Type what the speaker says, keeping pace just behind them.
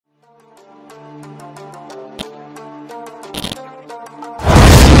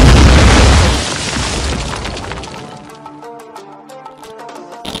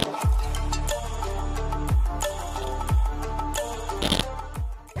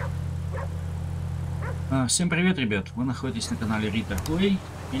Всем привет, ребят! Вы находитесь на канале RitorPlay.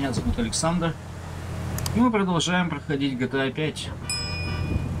 Меня зовут Александр. И мы продолжаем проходить GTA 5.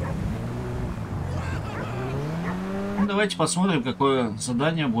 Давайте посмотрим, какое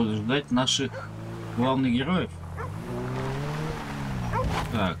задание будет ждать наших главных героев.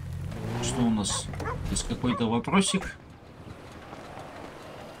 Так, что у нас? Есть какой-то вопросик?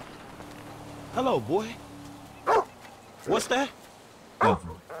 Hello, boy. What's that? Oh.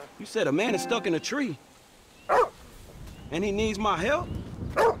 You said a man is stuck in a tree. And he needs my help?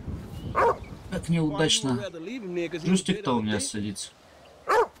 Как неудачно. Джустик-то у меня садится.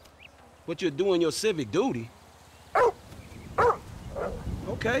 But you're doing your civic duty.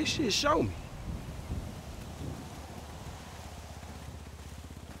 Okay, shit, show me.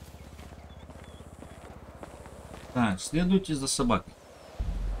 Так, следуйте за собакой.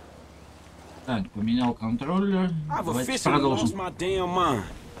 Так, поменял контроллер. Давайте продолжим.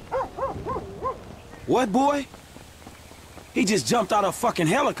 What, boy? He just jumped out of a fucking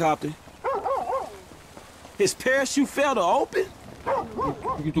helicopter. His parachute failed to open?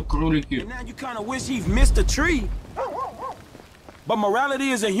 Какие-то кролики. And now you kind of wish he'd missed a tree. But morality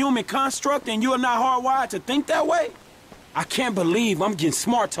is a human construct and you are not hardwired to think that way? I can't believe I'm getting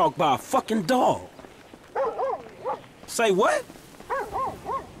smart talked by a fucking dog. Say what?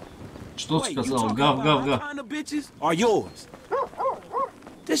 Что сказал? Гав-гав-гав. Are yours?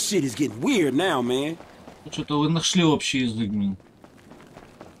 This shit is getting weird now, man. Что-то вы нашли общий язык, блин.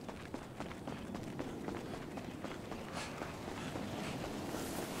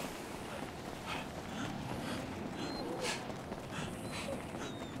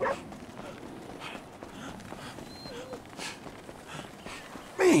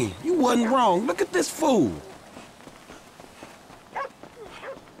 Man, you wasn't wrong. Look at this fool.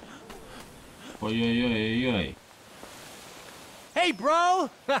 Ой-ой-ой-ой-ой. Hey, bro!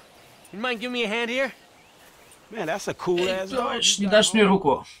 You mind giving me a hand here? Man, that's a cool ass dog. Не дашь мне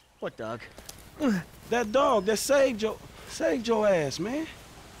руку? What dog? That dog that saved your ass, man.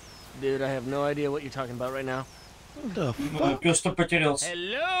 Dude, I have no idea what you're talking about right now. What the fuck? Пёс-то потерялся.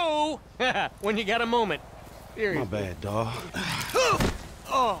 Hello! When you got a moment. My bad, dog.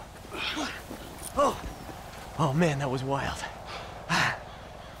 Oh man, that was wild.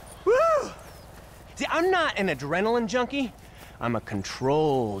 Woo! See, I'm not an adrenaline junkie. I'm a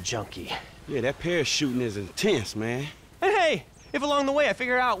control junkie. Yeah, that parachuting is intense, man. And hey, if along the way I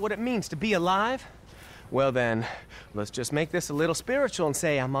figure out what it means to be alive, well then, let's just make this a little spiritual and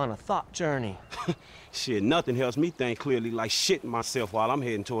say I'm on a thought journey. Shit, nothing helps me think clearly like shitting myself while I'm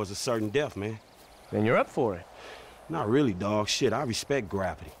heading towards a certain death, man. Then you're up for it. Not really, dog. Shit, I respect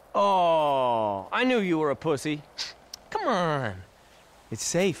gravity. Oh, I knew you were a pussy. Come on. It's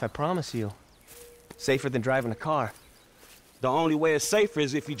safe, I promise you. Safer than driving a car. The only way it's safer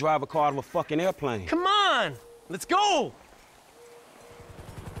is if you drive a car out of a fucking airplane. Come on! Let's go!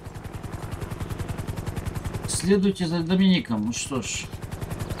 Следуйте за Домиником. Ну что ж.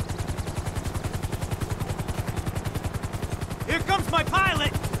 Here comes my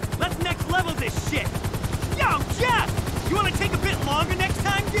pilot! Let's next level this shit! Yo, Jeff! You wanna take a bit longer next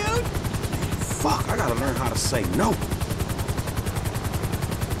time, dude? Fuck, I gotta learn how to say no.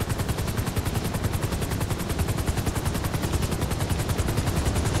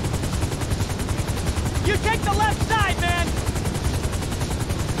 You take the left side, man!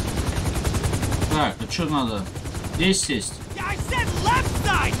 Так, а что надо? Здесь сесть. Yeah, I said left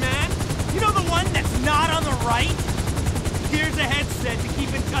side, man! You know the one that's not on the right? Here's a headset to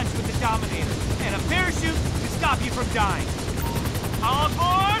keep in touch with the Dominator, and a parachute to stop you from dying. All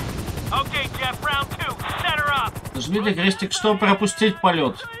aboard? Okay, Jeff, round 2. Set her up. Нажмите крестик, чтобы пропустить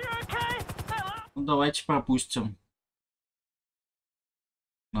полет. Ну, давайте пропустим.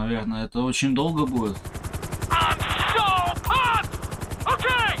 Наверное, это очень долго будет.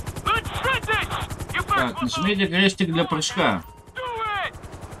 Так, нажмите крестик для прыжка.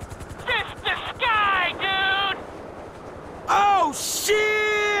 Oh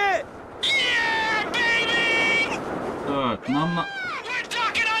shit! Yeah, baby! Так, нам на... We're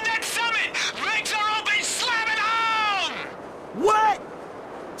talking on that summit! Legs are open, slam it home! What?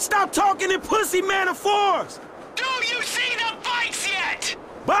 Stop talking in pussy metaphors! Do you see the bikes yet?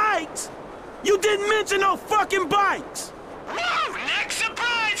 Bikes? You didn't mention no fucking bikes! Woo! Next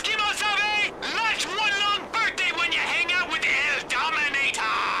surprise, Kimosabe! Last one long birthday when you hang out with El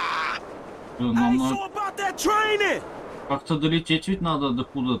Dominator! Нам Hey, so about that training! как-то долететь ведь надо до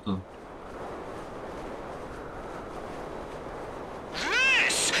куда-то.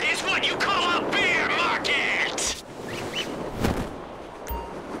 This is what you call a beer market!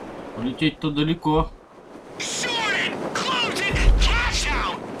 Полететь-то далеко. Sorted, closing, cash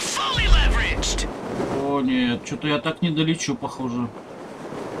out, fully leveraged! О нет, что-то я так не долечу, похоже.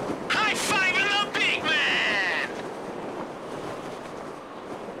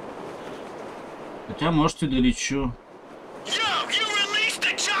 Хотя, может, и долечу.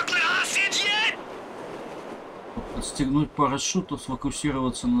 Отстегнуть парашют и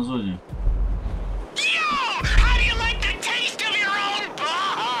сфокусироваться на зоне.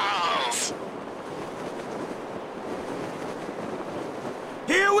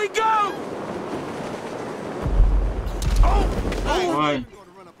 Давай.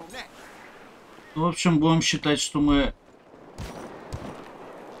 Ну, в общем, будем считать, что мы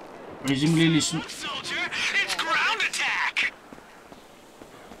приземлились.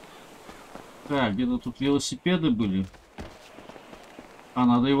 Так, где-то тут велосипеды были. А,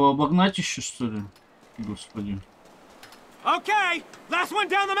 надо его обогнать еще, что ли? Господи. Okay, last one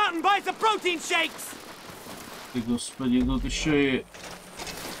down the mountain buys the protein shakes. Ты, господи, тут еще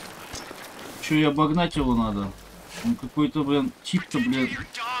и обогнать его надо. Он какой-то, блин, тип-то, блин.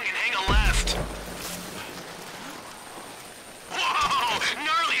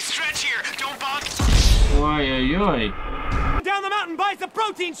 Ой-ой-ой.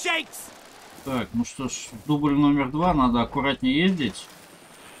 Так, ну что ж, дубль номер 2, надо аккуратнее ездить.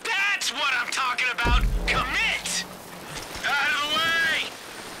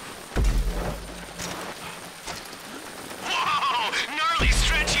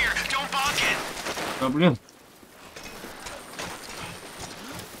 Да, блин.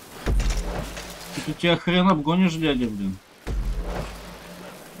 Ты тебя хрен обгонишь, дядя, блин.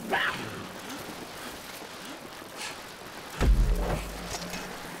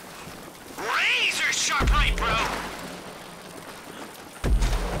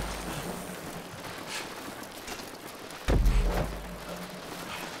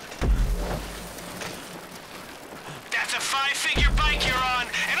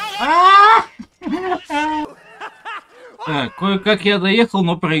 Так, кое-как я доехал,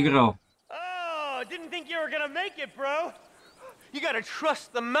 но проиграл.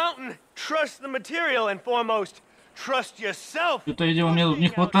 Это, видимо, мне тут не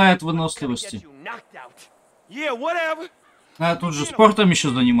хватает выносливости. Надо тут же спортом еще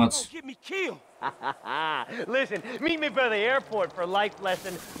заниматься.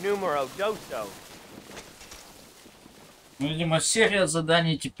 Ну, видимо, серия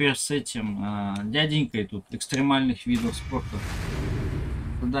заданий теперь с этим дяденькой тут экстремальных видов спорта.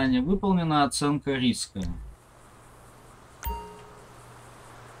 Задание выполнено, оценка риска.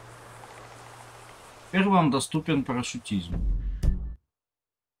 Теперь вам доступен парашютизм.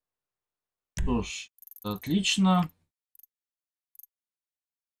 Что ж, отлично.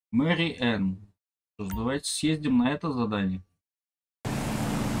 Мэри Энн. Что ж, давайте съездим на это задание.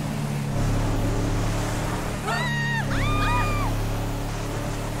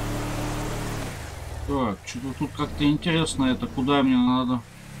 Так, что-то тут как-то интересно, это куда мне надо?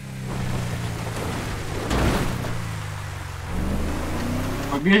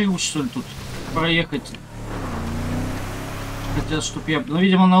 По берегу, что ли, тут проехать? Хотят, чтоб я... Ну,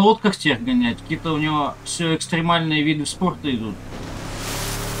 видимо, на лодках тех гонять. Какие-то у него все экстремальные виды спорта идут.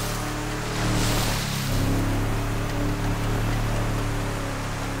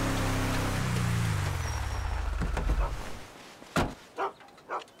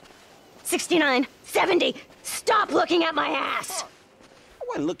 $69, $70. Stop looking at my ass. I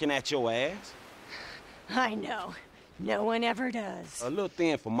wasn't looking at your ass. I know. No one ever does. A little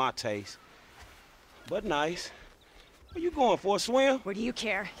thin for my taste, but nice. Where you going for a swim? What do you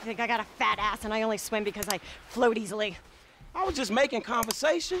care? You think I got a fat ass and I only swim because I float easily? I was just making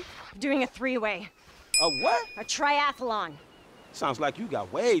conversation. I'm doing a three-way. A what? A triathlon. Sounds like you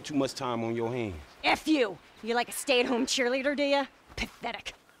got way too much time on your hands. F you. You like a stay-at-home cheerleader, do you?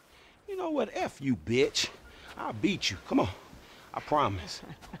 Pathetic. You know what? F you, bitch. I'll beat you. Come on. I promise.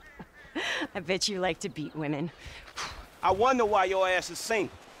 I bet you like to beat women. I wonder why your ass is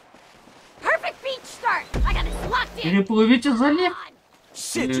single. Perfect beach start. I got this locked in. Переплывите залив.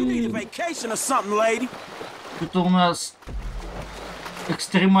 Shit, you need a vacation or something, lady. Это у нас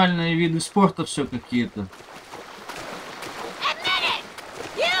экстремальные виды спорта все какие-то. Admit it.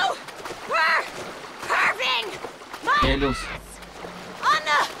 You were curving my ass on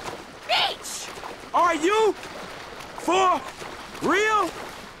the beach. Are you for real?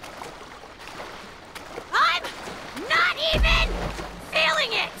 I'm not even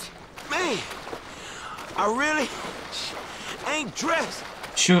feeling it. Man, I really ain't dressed.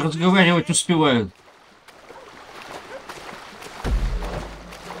 Еще разговаривать успевают.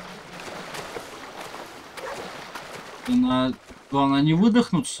 Главное не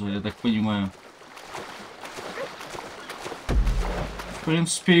выдохнуться, я так понимаю. В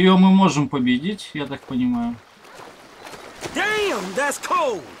принципе, ее мы можем победить, я так понимаю. Damn, that's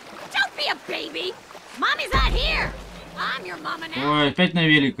cold. Don't be a baby. Mommy's not here. I'm your mama now. Ой, опять на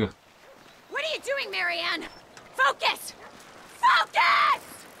великах. What are you doing, Marianne? Focus! Focus!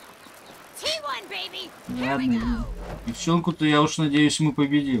 T1, baby. Here we go. Ладно, девчонку-то я уж надеюсь мы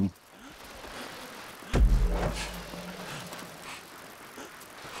победим.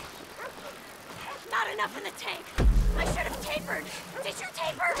 Not enough in the tank. I should have tapered. Did you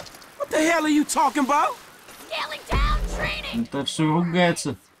taper? What the hell are you talking about? Scaling down training. Это все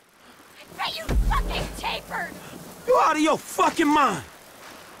ругается. I bet you fucking tapered. You out of your fucking mind.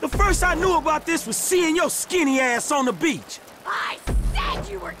 The first I knew about this was seeing your skinny ass on the beach. I said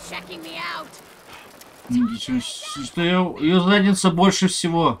you were checking me out. Что ее задница больше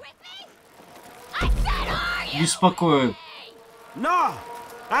всего I said, are you? беспокоит. Nah,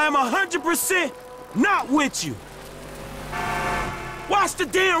 I am 100% not with you. Watch the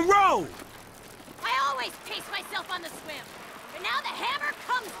damn road. I always pace myself on the swim, but now the hammer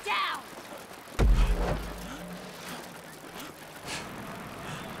comes down.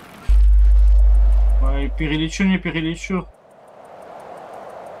 Ой, перелечу, не перелечу.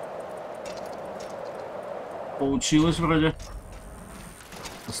 Получилось вроде.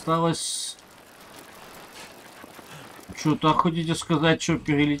 Осталось... Что-то хотите сказать, что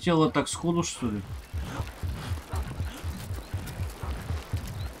перелетело так сходу, что ли?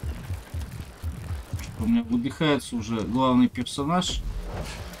 У меня выдыхается уже главный персонаж.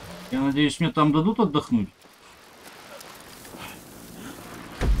 Я надеюсь, мне там дадут отдохнуть.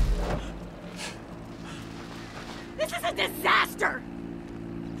 This is a disaster.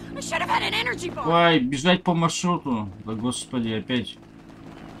 I should have had an energy bar. Ой, бежать по маршруту. Да господи, опять.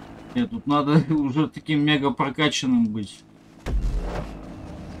 Нет, тут надо уже таким мега прокачанным быть.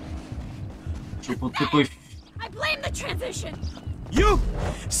 Чтоб вот такой... I blame the transition. You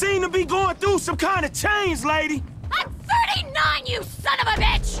seem to be going through some kind of change, lady. I'm 39, you son of a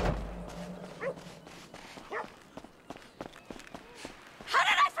bitch! How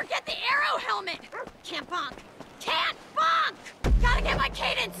did I forget the arrow helmet? Can't bonk. Can't bonk! Gotta get my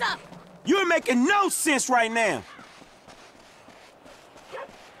cadence up! You're making no sense right now.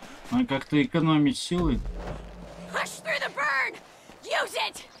 А как-то экономить силы. Push through the burn! Use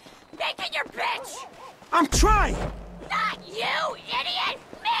it! Make it your bitch! I'm trying. Not you, idiot!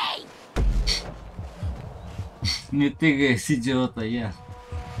 Me! Не ты, идиота, я.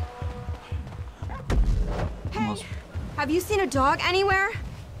 Hey, have you seen a dog anywhere?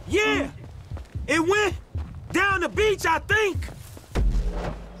 Yeah, it went down the beach, I think.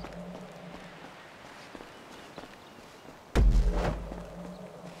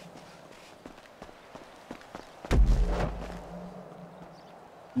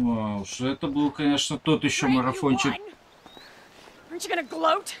 Вау, уж это был, конечно, тот еще Great, you марафончик. won. Aren't you gonna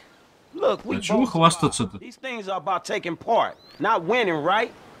gloat? Look, we А чего both хвастаться-то? These things are about taking part, not winning,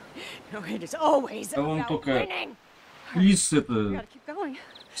 right? No, it is always А вон about только winning. Лис это Gotta keep going.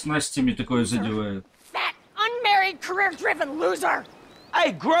 снастями такое задевает. Fat, unmarried, career-driven loser!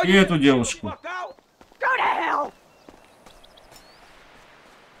 Hey, girl, И эту девушку. fuck out. Go to hell!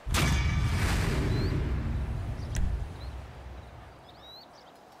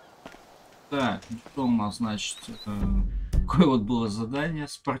 Так, что у нас, значит, такое вот было задание,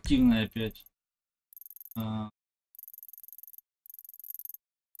 спортивное опять.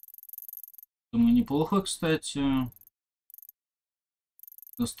 Мы неплохо, кстати.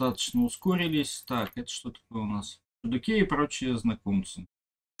 Достаточно ускорились. Так, это что такое у нас? Чудаки и прочие знакомцы.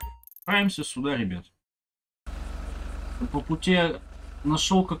 Отправимся сюда, ребят. По пути я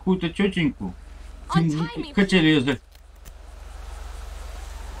нашел какую-то тетеньку. Хотели ездить.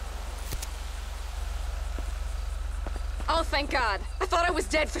 Oh, thank God. I thought I was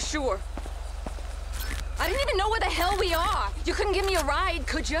dead for sure. I didn't even know where the hell we are. You couldn't give me a ride,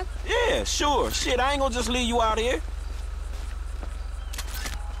 could you? Yeah, sure. Shit, I ain't gonna just leave you out here.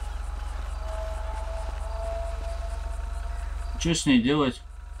 Что с ней делать?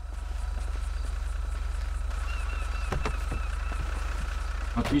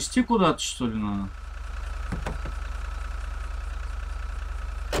 Отвезти куда-то, что ли, надо?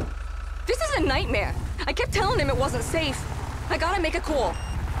 This is a nightmare. I kept telling him it wasn't safe. I gotta make a call.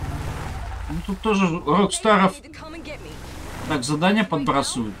 Ну, тут тоже рокстаров Need to come and get me. так задания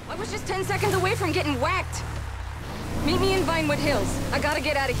подбрасывают. I was just 10 seconds away from getting whacked. Meet me in Vinewood Hills. I gotta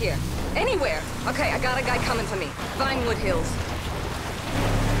get out of here. Anywhere. Okay, I got a guy coming for me. Vinewood Hills.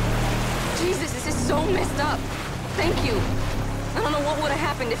 Jesus, this is so messed up. Thank you. I don't know what would have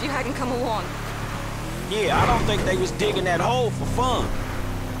happened if you hadn't come along. Yeah, I don't think they was digging that hole for fun.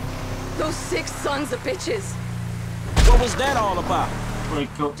 Those 6 sons of bitches. What was that all about? Ой,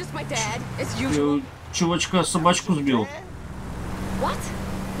 Just my dad, as usual. чувачка собачку сбил. What?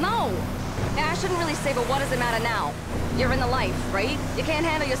 No. I shouldn't really say, but what does it matter now? You're in the life, right? You can't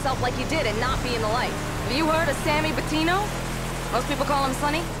handle yourself like you did and not be in the life. Have you heard of Sammy Bettino? Most people call him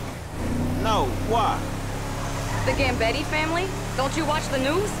Sonny. No, why? The Gambetti family? Don't you watch the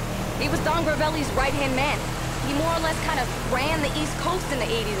news? He was Don Gravelli's right-hand man. He more or less kind of ran the East Coast in the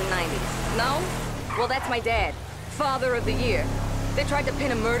 80s and 90s. No? Well, that's my dad. Father of the Year. They tried to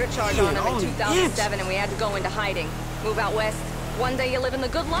pin a murder charge on him in 2007 and we had to go into hiding. Move out west. One day you're living the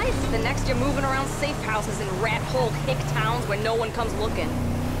good life, the next you're moving around safe houses in rat-hole hick towns where no one comes looking.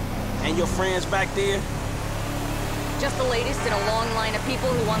 And your friends back there? Just the latest in a long line of people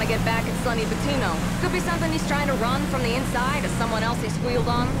who want to get back at Sonny Bettino. Could be something he's trying to run from the inside, or someone else he squealed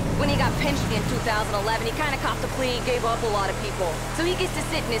on. When he got pinched in 2011, he kind of copped a plea, gave up a lot of people. So he gets to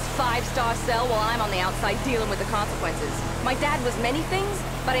sit in his 5-star cell while I'm on the outside dealing with the consequences. My dad was many things,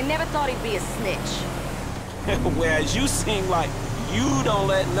 but I never thought he'd be a snitch. Whereas you seem like you don't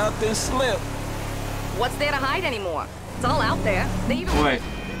let nothing slip. What's there to hide anymore? It's all out there. They even... Ой.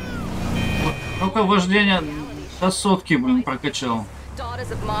 Только вождение до сотки, блин, прокачал. Daughters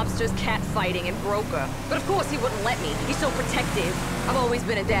of mobsters, catfighting, and broker. But of course he wouldn't let me. He's so protective. I've always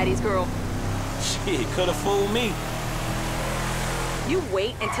been a daddy's girl. Shit, could have fooled me. You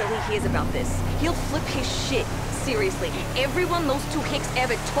wait until he hears about this. He'll flip his shit. Seriously. Everyone those two hicks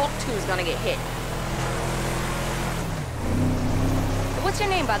ever talk to is gonna get hit. What's your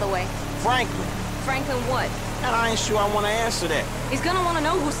name, by the way? Franklin. Franklin what? And I ain't sure I want to answer that. He's gonna want to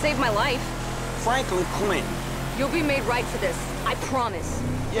know who saved my life. Franklin Clinton. You'll be made right for this. I promise.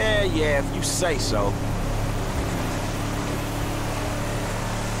 Yeah, if you say so.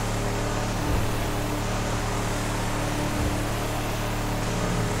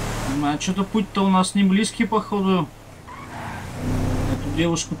 А что-то путь-то у нас не близкий, походу. Эту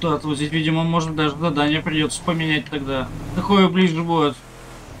девушку-то отвозить, видимо, может даже задание придется поменять тогда. Какое ближе будет?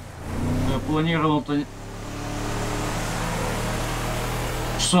 Я планировал-то...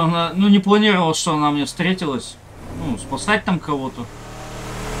 Что она... Ну, не планировал, что она мне встретилась. Ну, спасать там кого-то.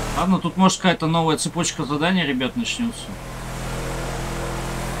 Ладно, тут может какая-то новая цепочка заданий, ребят, начнется.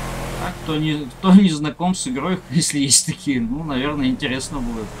 Так, кто не знаком с игрой, если есть такие, ну, наверное, интересно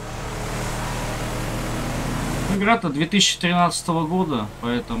будет. Игра-то 2013 года,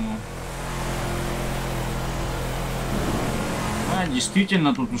 поэтому... А,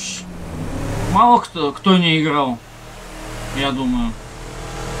 действительно, тут уж мало кто не играл, я думаю.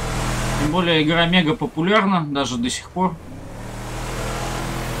 Тем более, игра мега популярна, даже до сих пор.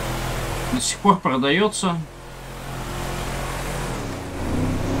 До сих пор продается.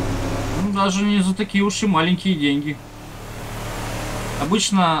 Ну, даже не за такие уж и маленькие деньги.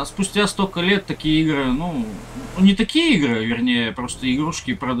 Обычно спустя столько лет такие игры, ну, не такие игры, вернее, просто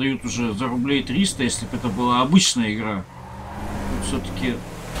игрушки продают уже за рублей 300, если бы это была обычная игра. Все-таки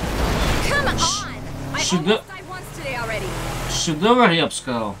шедевр, я бы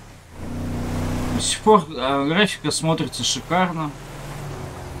сказал. До сих пор графика смотрится шикарно.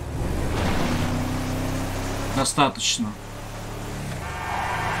 Достаточно.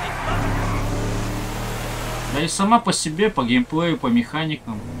 Да и сама по себе, по геймплею, по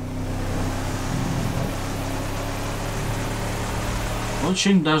механикам.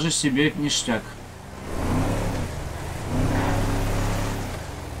 Очень даже себе ништяк.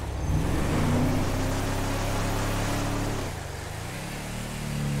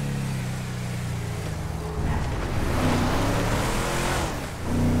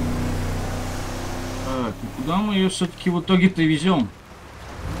 Так, и куда мы ее все-таки в итоге-то везем?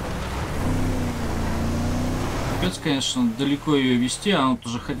 Конечно, далеко ее вести, а вот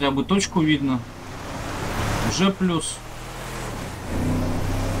уже хотя бы точку видно. Уже плюс.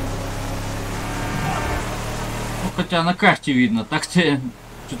 Ну, хотя на карте видно. Так-то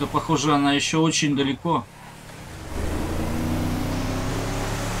что-то похоже, она еще очень далеко.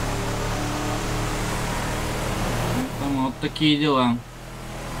 Там вот такие дела.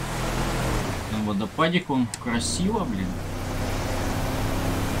 Там водопадик, он красиво, блин.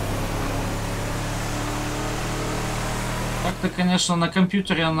 Так-то, конечно, на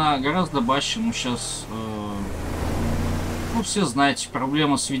компьютере она гораздо баще, но сейчас, ну, все знаете,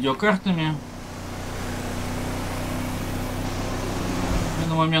 проблема с видеокартами. И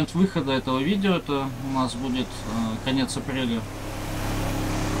на момент выхода этого видео, это у нас будет конец апреля,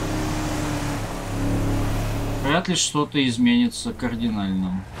 вряд ли что-то изменится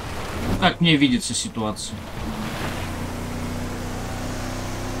кардинально. Ну, как мне видится ситуация.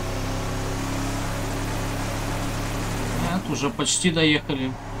 Уже почти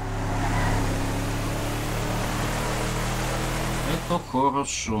доехали. То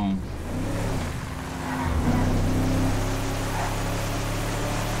хорошо.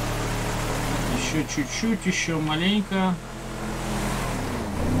 Еще чуть-чуть, еще маленько.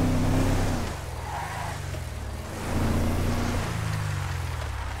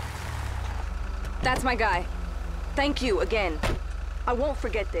 That's my guy. Thank you again. I won't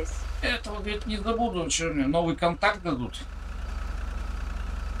forget this. Этого, говорит, не забуду. Что мне, новый контакт дадут?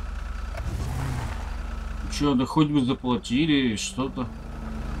 Что, да хоть бы заплатили что-то.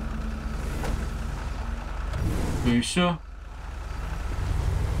 И все.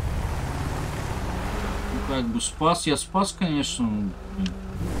 Ну, как бы спас. Я спас, конечно.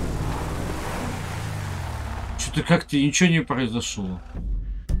 Что-то как-то ничего не произошло.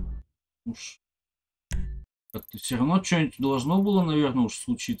 Уж. Как-то все равно что-нибудь должно было, наверное, уж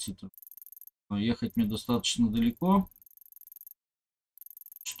случиться-то. Ехать мне достаточно далеко.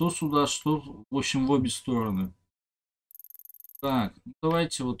 Что сюда, что, в общем, в обе стороны. Так,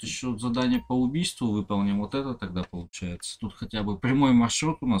 давайте вот еще задание по убийству выполним. Вот это тогда получается. Тут хотя бы прямой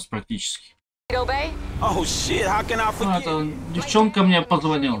маршрут у нас практически. Oh shit, how can I forget? Это девчонка мне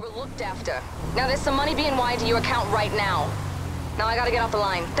позвонила. Now there's some money being wired to your account right now. Now I gotta get off the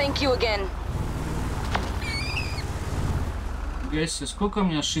line. Thank you again. Гайси, сколько у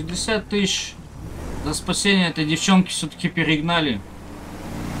меня? 60 тысяч. За спасение этой девчонки все-таки перегнали.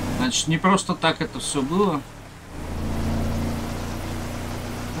 Значит, не просто так это все было.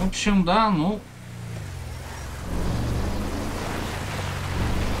 В общем, да, ну...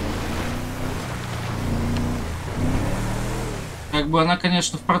 Как бы она,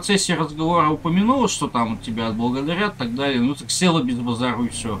 конечно, в процессе разговора упомянула, что там тебя отблагодарят и так далее. Ну, так села без базару и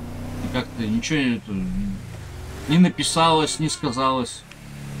все. И как-то ничего не написалось, не сказалось.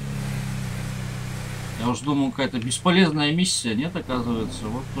 Я уж думал, какая-то бесполезная миссия. Нет, оказывается.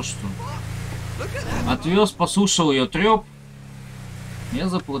 Вот то, что. Отвез, послушал ее треп. Мне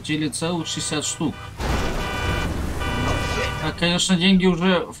заплатили целых 60 штук. Так, конечно, деньги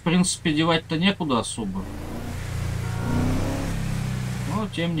уже, в принципе, девать-то некуда особо. Но,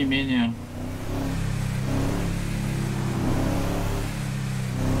 тем не менее.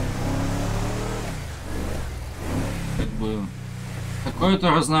 Как бы...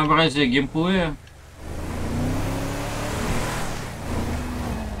 Какое-то разнообразие геймплея.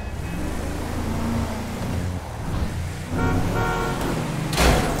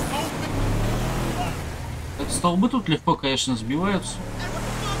 Столбы тут легко, конечно, сбиваются.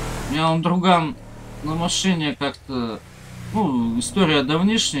 У меня он друган на машине как-то... Ну, история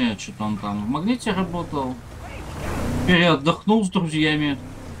давнишняя. Что-то он там в Магните работал. Переотдохнул с друзьями,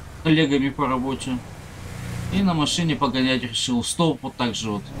 коллегами по работе. И на машине погонять решил. Столб вот так же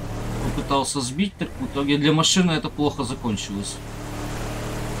вот попытался сбить. Так в итоге для машины это плохо закончилось.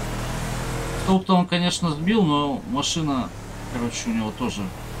 Столб-то он, конечно, сбил, но машина, короче, у него тоже...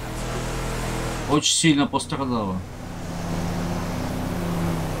 очень сильно пострадала.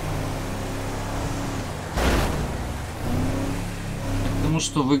 Потому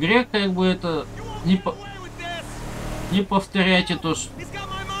что в игре как бы это не повторяйте то, что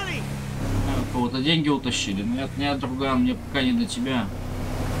кого-то деньги утащили. Нет, друган, мне пока не до тебя.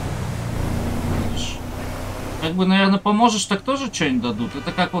 Как бы, наверное, поможешь, так тоже что-нибудь дадут.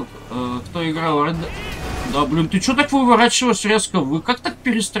 Это как вот, кто играл Red... Да, блин, ты что так выворачиваешь резко? Вы как так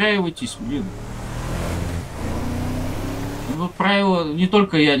перестраиваетесь, блин? Ну, правила не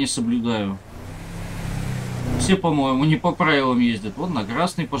только я не соблюдаю. Все, по-моему, не по правилам ездят. Вот на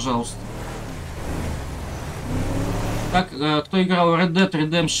красный, пожалуйста. Как, кто играл Red Dead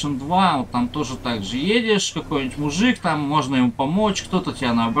Redemption 2, вот там тоже так же едешь, какой-нибудь мужик, там можно ему помочь, кто-то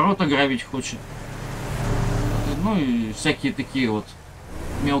тебя наоборот ограбить хочет. Ну и всякие такие вот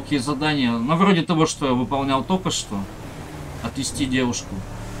мелкие задания. Ну, вроде того, что я выполнял только что. Отвезти девушку.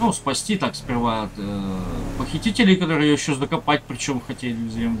 Ну, спасти так сперва от похитителей, которые ее еще закопать, причем хотели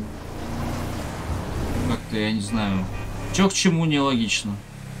в землю. Как-то, я не знаю. Чё к чему нелогично.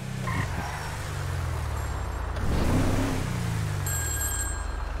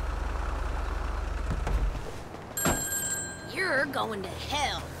 You're going to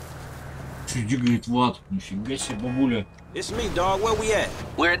hell. Иди, говорит, в ад. Нифига себе, бабуля. It's me, dog. Where we at?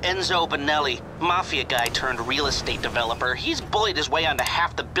 We're at Enzo Bonelli, mafia guy turned real estate developer. He's bullied his way onto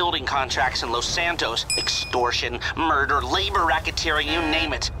half the building contracts in Los Santos. Extortion, murder, labor racketeering, you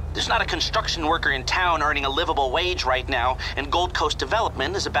name it. There's not a construction worker in town earning a livable wage right now, and Gold Coast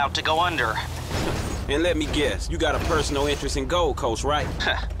Development is about to go under. And let me guess, you got a personal interest in Gold Coast, right?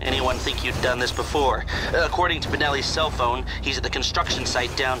 Anyone think you'd done this before? According to Bonelli's cell phone, he's at the construction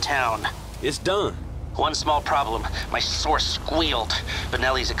site downtown. It's done. One small problem. My source squealed.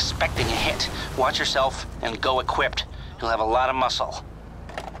 Bonelli's expecting a hit. Watch yourself and go equipped. You'll have a lot of muscle.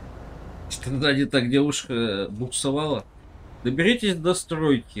 Когда не так девушка буксовала. Доберитесь до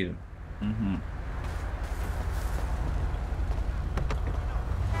стройки. Угу.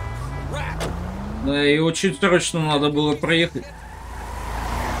 Да, и очень срочно надо было проехать.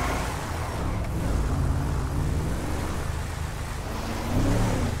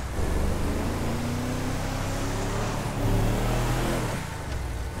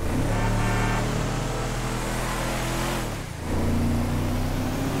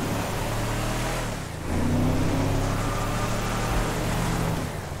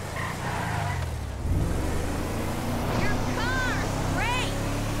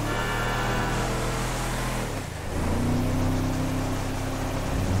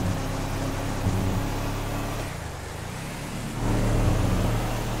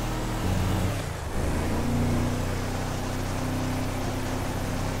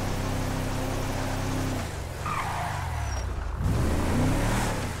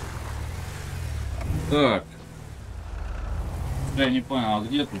 Так. Я не понял, а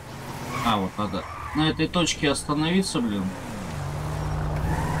где тут? А, вот надо на этой точке остановиться, блин.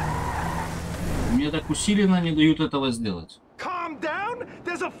 Мне так усиленно не дают этого сделать. Calm down?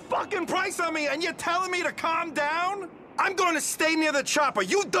 There's a fucking price on me and you're telling me to calm down? I'm going to stay near the chopper.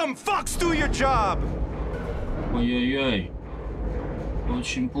 You dumb fucks do your job. Ой-ой-ой.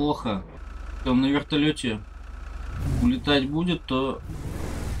 Очень плохо. Там на вертолете улетать будет, то...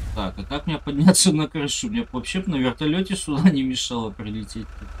 Так, а как мне подняться на крышу? Мне вообще на вертолете сюда не мешало прилететь.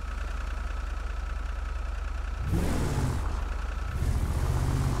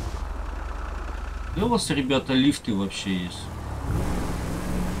 Где у вас, ребята, лифты вообще есть?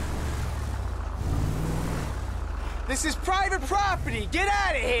 This is private property. Get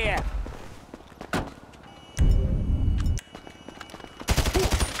out of here.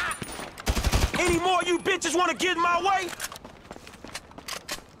 Any more of you bitches want to get in my way?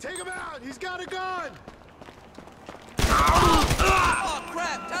 Take him out. He's got a gun. Oh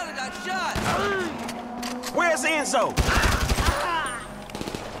crap, Tyler got shot! Where's Enzo?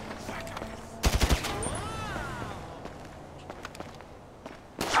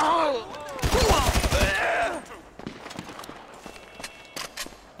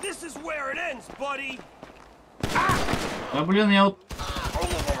 This is where it ends, buddy. А блин, я вот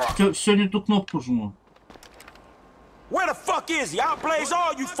все не ту кнопку жму. Where the fuck is he? I'll blaze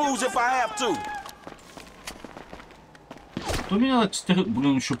all you fools if I have to. Кто меня так стреляет?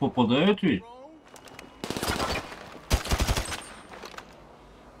 Блин, еще попадает ведь?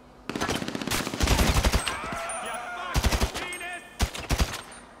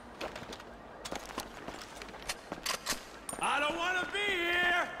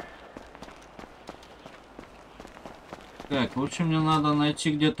 Так, в общем, мне надо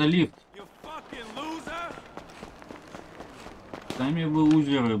найти где-то лифт. Сами вы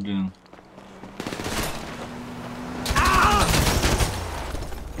лузеры, блин.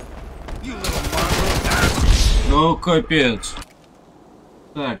 О, капец.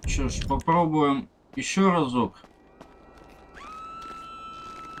 Так, что ж, попробуем еще разок.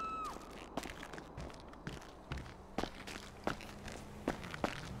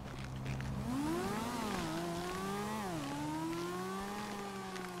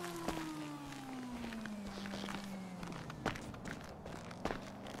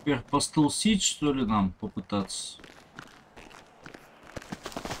 Теперь постелсить, что ли, нам попытаться?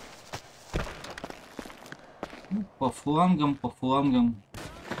 Ну, по флангам, по флангам.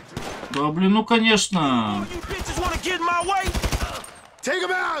 Да, блин, ну конечно. Take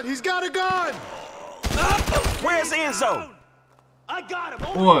him out. He's got a gun. Where's Enzo?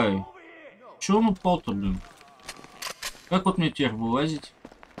 Ой, чё он упал-то, блин? Как вот мне теперь вылазить?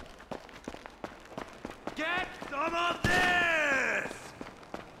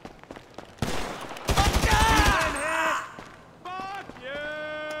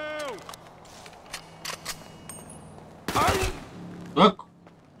 Так.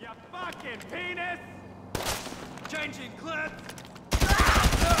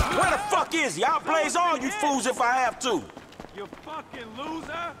 Where the fuck is he? I'll blaze all you fools if I have to. You fucking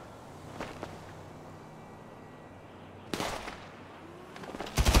loser.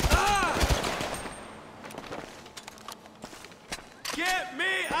 Get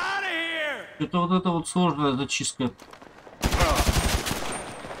me out of here. Это вот это вот сложная зачистка.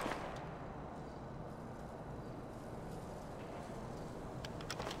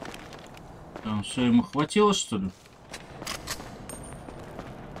 Там все ему хватило, что ли?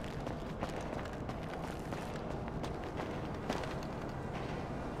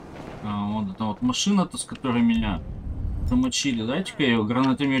 А, вот это вот машина-то, с которой меня замочили. Дайте-ка я его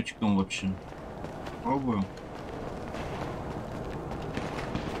гранатометчиком вообще. Пробуем.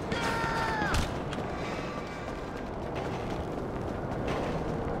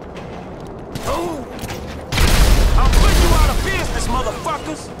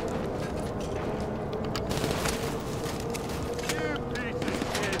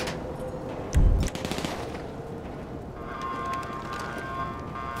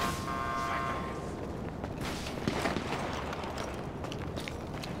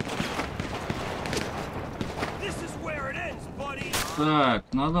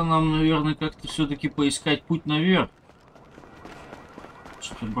 Так, надо нам, наверное, как-то все-таки поискать путь наверх.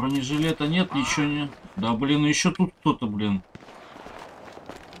 Что бронежилета нет, ничего не... Да, блин, еще тут кто-то, блин.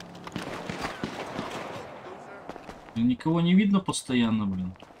 Никого не видно постоянно,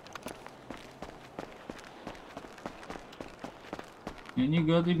 блин. И они,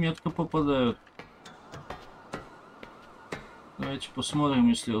 гады, метко попадают. Давайте посмотрим,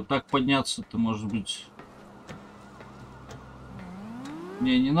 если вот так подняться-то, может быть...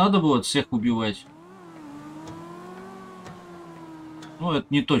 Не надо было всех убивать. Ну, это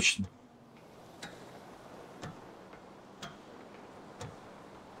не точно.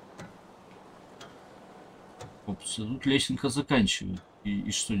 Опс, тут лесенка заканчивает.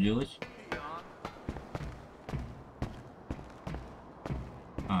 И что делать?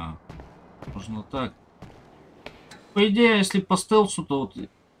 А, можно так. По идее, если по стелсу, то вот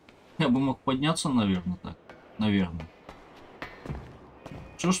я бы мог подняться, наверное, так. Наверное.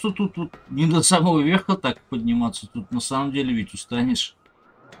 Что тут не до самого верха так подниматься? Тут на самом деле ведь устанешь.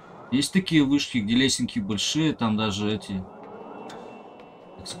 Есть такие вышки, где лесенки большие, там даже эти,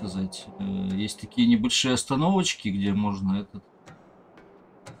 так сказать, есть такие небольшие остановочки, где можно этот...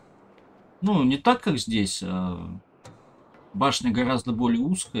 Ну, не так, как здесь, а башня гораздо более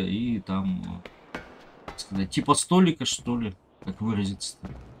узкая, и там, так сказать, типа столика, что ли, как выразиться-то.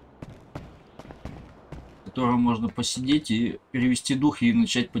 В котором можно посидеть и перевести дух и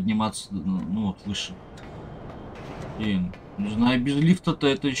начать подниматься, ну вот, выше. И, не знаю, без лифта-то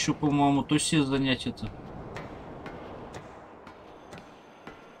это еще, по-моему, то все занятие-то.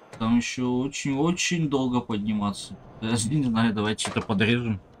 Там еще очень-очень долго подниматься. Я не знаю, давайте что-то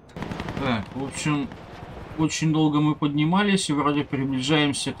подрежем. Так, в общем, очень долго мы поднимались и вроде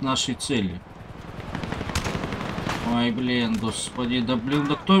приближаемся к нашей цели. Ой, блин, господи, да блин,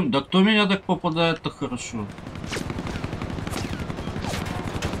 да кто меня так попадает-то хорошо?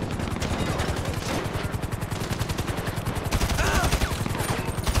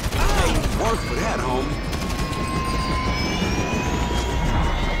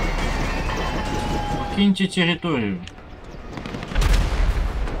 Покиньте территорию.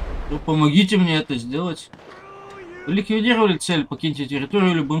 Ну, помогите мне это сделать. Ликвидировали цель, покиньте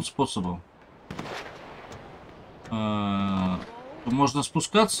территорию любым способом. Можно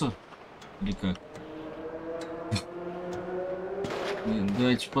спускаться? Или как?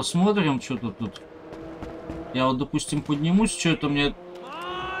 Давайте посмотрим, что-то тут. Я вот, допустим, поднимусь, что это мне...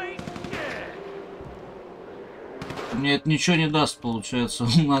 Мне это ничего не даст, получается.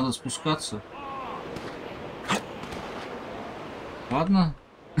 Надо спускаться. Ладно.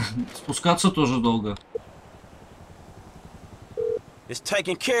 Спускаться тоже долго. It's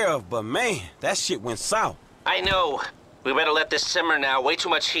taken care of, but man, that shit went south. I know. We better let this simmer now. Way too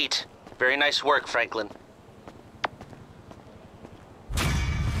much heat. Very nice work, Franklin.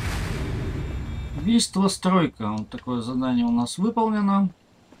 Убийство стройка. Вот такое задание у нас выполнено.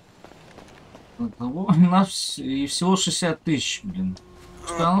 Того у нас и всего 60 тысяч, блин.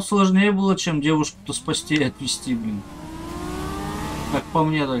 Что оно сложнее было, чем девушку-то спасти и отвезти, блин. Как по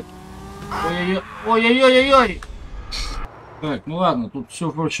мне, так. Ой-ой-ой-ой-ой-ой! Так, ну ладно, тут все,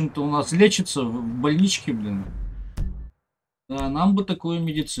 в общем-то, у нас лечится в больничке, блин. Да, нам бы такую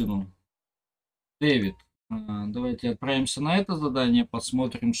медицину. Дэвид, давайте отправимся на это задание,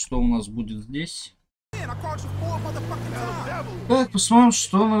 посмотрим, что у нас будет здесь. Так, посмотрим,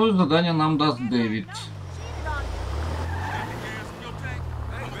 что новое задание нам даст Дэвид.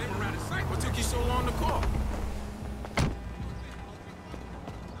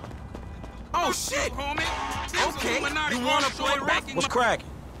 Oh shit! Okay, you wanna play Rocky? What's cracking?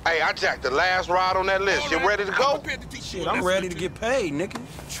 Hey, I jacked the last ride on that list. You ready to go? Shit, I'm ready to get paid, nigga.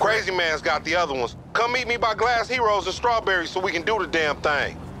 Crazy Man's got the other ones. Come meet me by Glass Heroes and Strawberries so we can do the damn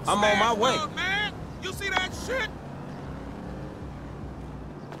thing. I'm on my way. Man, you see that shit?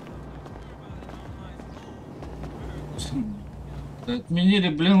 Отменили,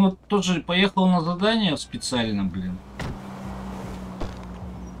 блин, вот тот же поехал на задание специально, блин.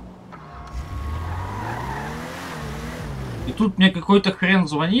 И тут мне какой-то хрен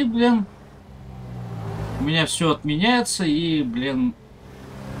звонит, блин. У меня все отменяется и, блин...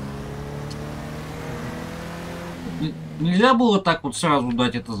 Нельзя было так вот сразу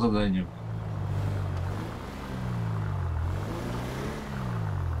дать это задание.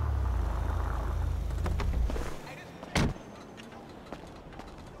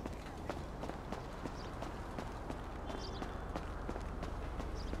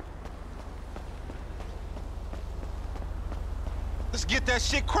 Let's get that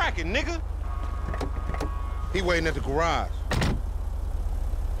shit cracking, nigga. He waiting at the garage.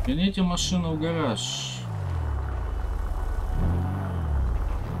 Гоните машину в гараж.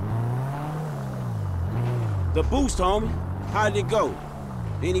 The boost, homie. How did it go?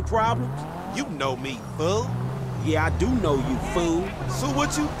 Any problems? You know me, fool. Yeah, I do know you, fool. So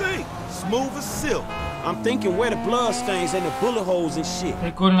what you think? Smooth as silk. I'm thinking where the blood stains and the bullet holes and shit.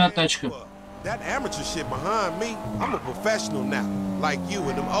 Прикольная тачка. That amateur shit behind me, I'm a professional now, like you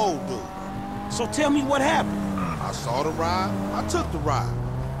and them old dudes. So tell me what happened. I saw the ride, I took the ride.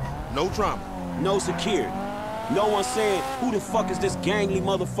 No drama. No security. No one saying, who the fuck is this gangly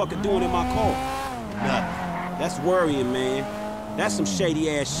motherfucker doing in my car? Nothing. That's worrying, man. That's some shady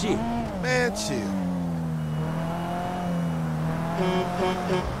ass shit. Man, chill.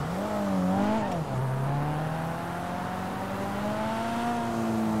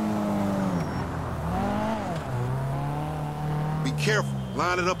 Be careful.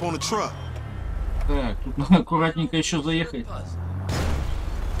 Line it up on the truck. Так, тут надо аккуратненько еще заехать. Так,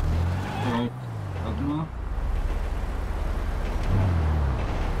 одна.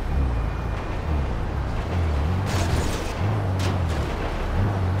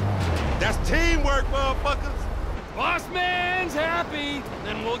 That's teamwork, motherfuckers. Boss man's happy,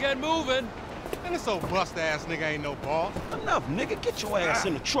 then we'll get moving. And this old bust-ass nigga ain't no boss. Enough, nigga. Get your ass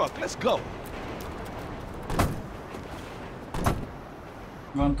in the truck. Let's go.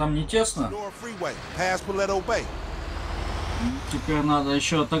 Вам там не тесно? North Freeway, past Paleto Bay. Теперь надо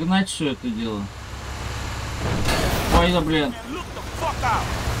еще отогнать все это дело. Ой, да блин. Look the fuck out.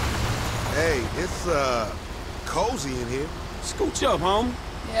 Hey, it's cozy in here. Scooch up, homie.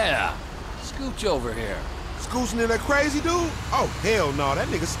 Yeah, scooch over here. Scooching in that crazy dude? Oh, hell no, that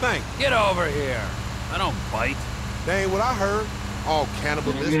nigga stink. Get over here. I don't bite. That ain't what I heard. All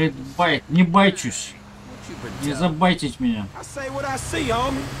cannibalistic. Говорит, байт, не байтюсь. What you been Не telling? забайтить меня. I say what I see,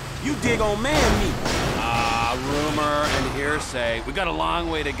 homie. You dig on man meat. Rumor and hearsay. We got a long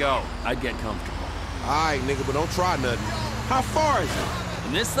way to go. I'd get comfortable. All right, nigga, but don't try nothing. How far is it?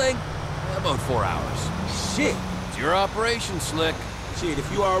 And this thing? About 4 hours. Shit. It's your operation, Slick. Shit,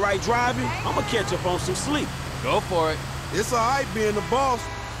 if you alright driving, I'ma catch up on some sleep. Go for it. It's all right being the boss,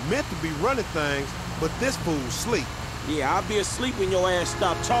 meant to be running things, but this fool's sleep. Yeah, I'll be asleep when your ass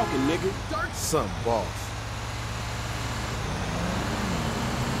stop talking, nigga. Some boss.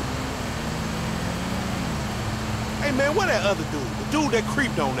 Hey, man, where that other dude? The dude that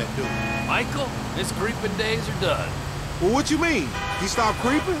creeped on that dude. Michael, his creeping days are done. Well, what you mean? He stopped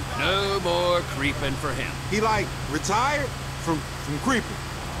creeping? No more creeping for him. He, like, retired from creeping?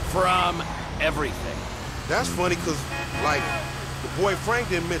 From everything. That's funny, because, like, the boy Frank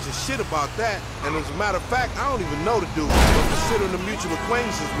didn't mention shit about that. And as a matter of fact, I don't even know the dude. But considering the mutual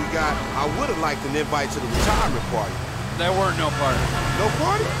acquaintances we got, I would have liked an invite to the retirement party. There weren't no party. No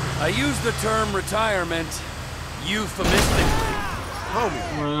party? I used the term retirement euphemistically. Homie.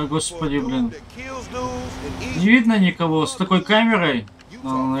 Ой, господи, блин. That kills dudes and eats. Не видно никого с такой камерой.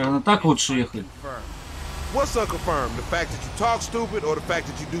 Наверное, так лучше ехать. What's unconfirmed? The fact that you talk stupid or the fact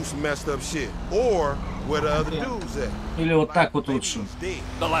that you do some messed up shit? Or where the other dudes at? Или вот так вот лучше.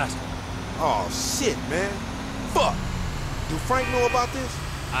 The last one. Oh, shit, man. Fuck. Do Frank know about this?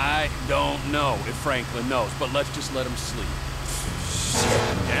 I don't know if Franklin knows, but let's just let him sleep.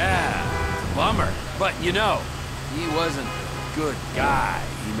 Yeah, bummer. But you know, he wasn't the good guy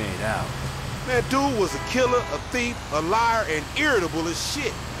he made out. Man, dude was a killer, a thief, a liar, and irritable as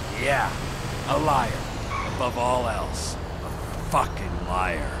shit. Yeah, a liar. Above all else, a fucking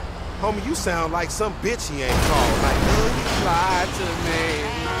liar. Homie, you sound like some bitch he ain't called. Like, you lied to me.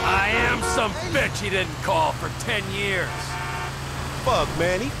 I am some bitch he didn't call for 10 years. Fuck,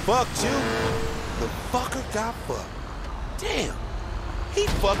 man, he fucked you. The fucker got fucked. Damn, he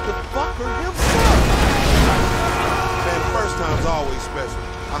fucked the fucker himself. Man, the first time's always special.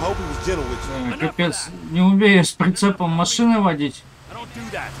 I hope he was gentle with you. Капец, не умею с прицепом машины водить. I don't do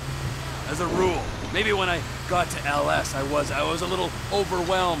that. As a rule. Maybe when I got to LS, I was a little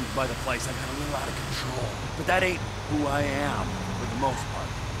overwhelmed by the place. I got a little out of control. But that ain't who I am, for the most part.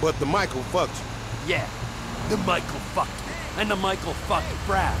 But the Michael fucked you. Yeah, the Michael fucked me. And the Michael fucked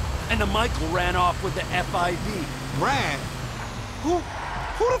Brad. And the Michael ran off with the FIB. Brad? Who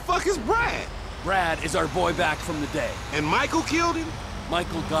the fuck is Brad? Brad is our boy back from the day. And Michael killed him?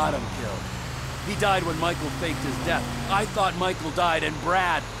 Michael got him killed. He died when Michael faked his death. I thought Michael died and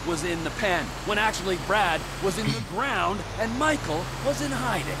Brad was in the pen, when actually Brad was in the ground and Michael was in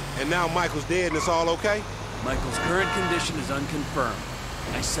hiding. And now Michael's dead and it's all okay? Michael's current condition is unconfirmed.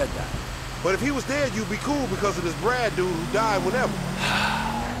 I said that. But if he was dead, you'd be cool because of this Brad dude who died whenever.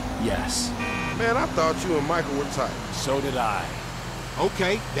 Yes. Man, I thought you and Michael were tight. So did I.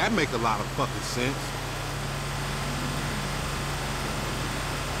 Okay, that makes a lot of fucking sense.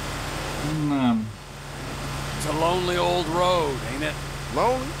 Да. It's a lonely old road, ain't it?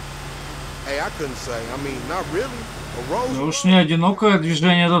 Lonely? Hey, I couldn't say. I mean, not really. A rose. Да уж не одинокое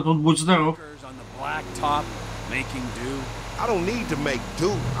движение, да тут будь здоров. I don't need to make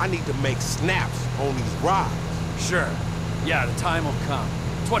do. I need to make snaps on these rides. Sure. Yeah, the time will come.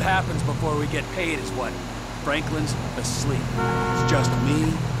 It's what happens before we get paid is what? Franklin's asleep. It's just me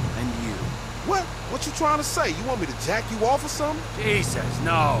and you. What? What you trying to say? You want me to jack you off or something? Jesus,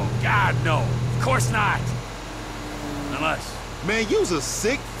 no. God, no. Of course not. Unless... Man, you's a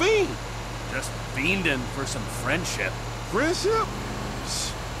sick fiend. Just fiending for some friendship. Friendship?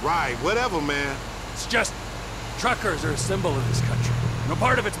 Right, whatever, man. It's just... truckers are a symbol of this country. No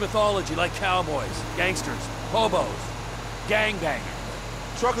part of its mythology like cowboys, gangsters, hobos, gangbangers.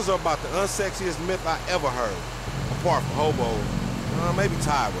 Truckers are about the unsexiest myth I ever heard. Apart from hobos. Maybe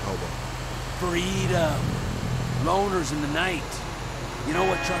tied with hobos. Freedom. Loners in the night. You know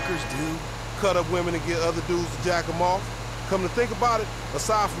what truckers do? Cut up women and get other dudes to jack them off. Come to think about it,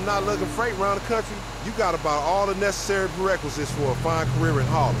 aside from not lugging freight around the country, you got about all the necessary prerequisites for a fine career in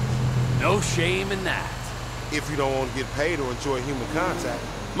haulage. No shame in that. If you don't want to get paid or enjoy human contact.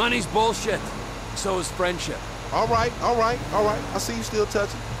 Money's bullshit. So is friendship. All right, all right, all right. I see you still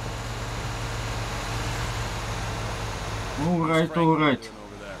touching. All right, all right.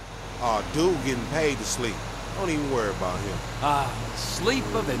 Dude getting paid to sleep. Don't even worry about him. Sleep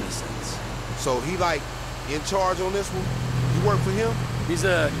of innocence. So he like in charge on this one? You work for him? He's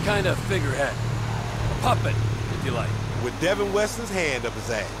a kind of figurehead. A puppet, if you like. With Devin Weston's hand up his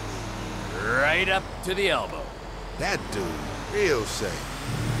ass. Right up to the elbow. That dude, real shame.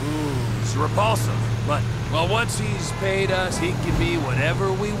 He's repulsive. But, well, once he's paid us, he can be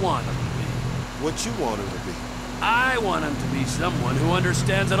whatever we want him to be. What you want him to be? I want him to be someone who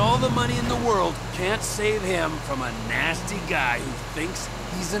understands that all the money in the world can't save him from a nasty guy who thinks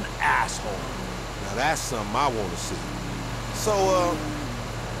he's an asshole. Now that's something I want to see. So,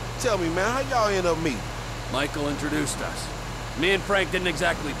 tell me, man, how y'all end up meeting? Michael introduced us. Me and Frank didn't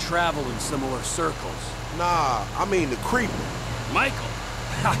exactly travel in similar circles. Nah, I mean the creeper. Michael?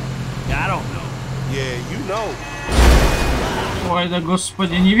 I don't know. Yeah, you know. Ой, да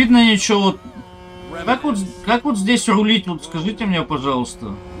господи, не видно ничего. Как вот здесь рулить? Вот скажите мне,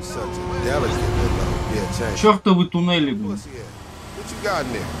 пожалуйста. Чёртовы туннели, блин.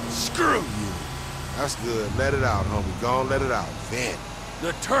 That's good. Let it out, homie. Go on, let it out. Vent.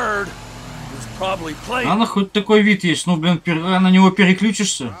 The turd was probably playing. А хоть такой вид есть, ну, блин, на него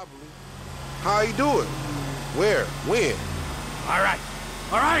переключишься. How you do it? Where? When? All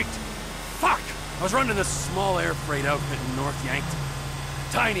right. Fuck. I was running this small air freight outfit in North Yankton.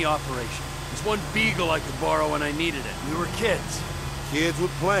 Tiny operation. There's one Beagle I could borrow when I needed it. We were kids. Kids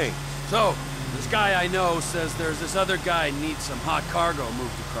with planes. So, this guy I know says there's this other guy needs some hot cargo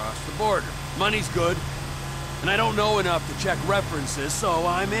moved across the border. Money's good, and I don't know enough to check references, so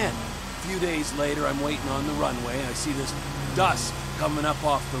I'm in. A few days later, I'm waiting on the runway, and I see this dust coming up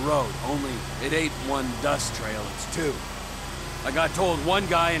off the road. Only it ain't one dust trail, it's two. I got told one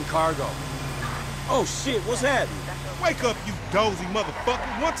guy in cargo. Oh shit, what's happening? Wake up, you dozy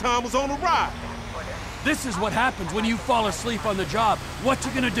motherfucker. One time was on a ride. This is what happens when you fall asleep on the job. What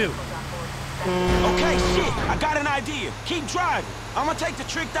you gonna do? Okay, shit. I got an idea. Keep driving. I'm gonna take the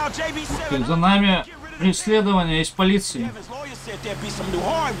tricked out JB7. За нами преследование из полиции. Kevin's lawyer said there'd be some new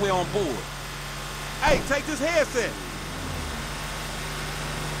hardware on board. Hey, take this headset.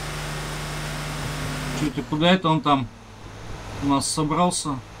 Чё ты, куда это он там у нас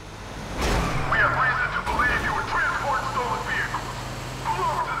собрался?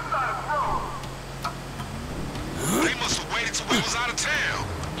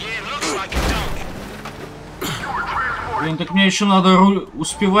 Блин, так мне еще надо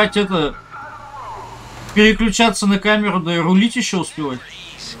успевать это переключаться на камеру, да и рулить еще успевать.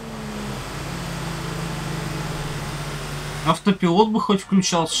 Автопилот бы хоть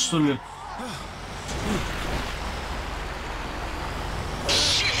включался, что ли?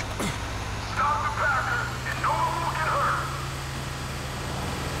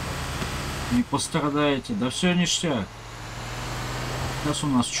 Не пострадаете, да все ништяк. Сейчас у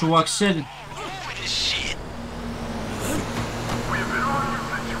нас чувак сядет.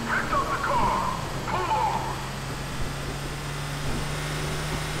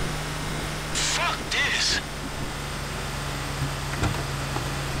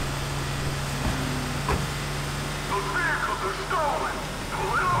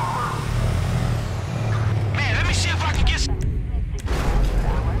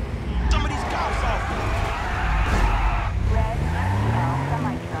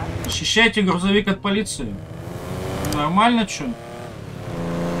 Защищайте грузовик от полиции. Нормально, чё?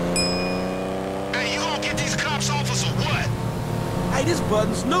 Hey, this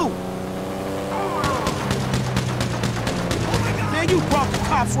button's new. Man, you brought the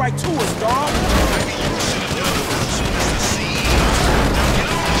cops right to us, dog.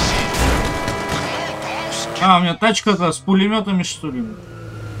 А, у меня тачка-то с пулеметами, что ли?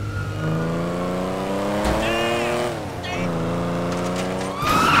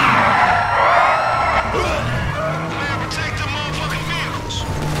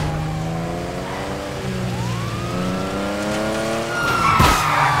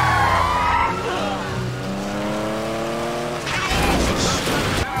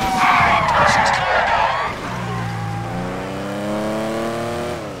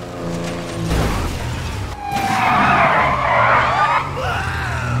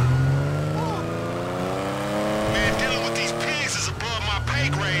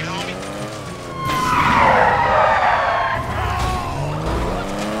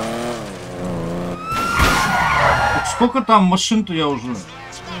 Сколько там машин-то я уже?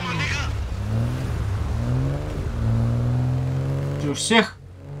 Что, всех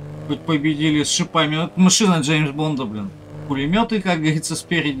хоть победили с шипами? Вот машина Джеймс Бонда, блин. Пулеметы, как говорится,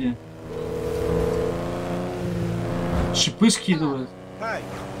 спереди. Шипы скидывают. Hi,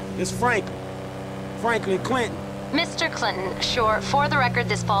 it's Franklin Clinton. Mr. Clinton, sure. For the record,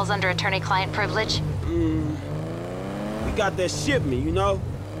 this falls under attorney-client privilege. We got that shipment, you know?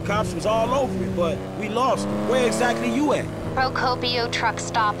 Cops was all over it, but we lost it. Where exactly you at? Procopio truck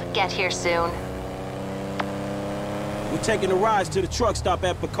stop. Get here soon. We're taking the rides to the truck stop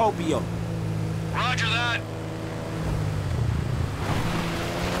at Procopio. Roger that.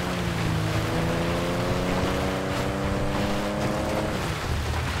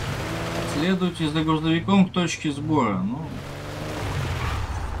 Следуйте за грузовиком к точке сбора. Ну.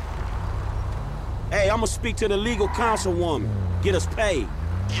 Hey, I'm gonna speak to the legal councilwoman. Get us paid.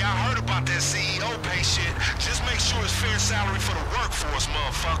 Yeah, I heard about that CEO pay shit. Just make sure it's fair salary for the workforce,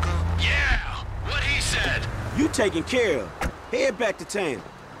 motherfucker. Yeah, what he said. You taken care of. Head back to town.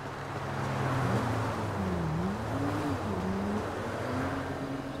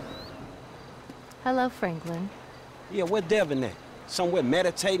 Hello, Franklin. Yeah, where Devin at? Somewhere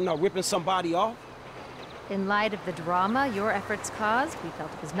meditating or ripping somebody off? In light of the drama your efforts caused, we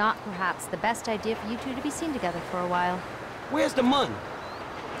felt it was not perhaps the best idea for you two to be seen together for a while. Where's the money?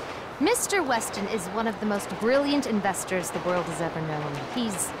 Mr. Weston is one of the most brilliant investors the world has ever known.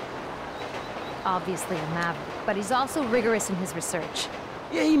 He's obviously a maverick, but he's also rigorous in his research.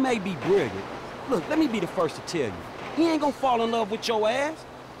 Yeah, he may be brilliant. Look, let me be the first to tell you. He ain't gonna fall in love with your ass.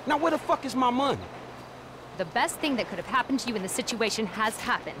 Now where the fuck is my money? The best thing that could have happened to you in this situation has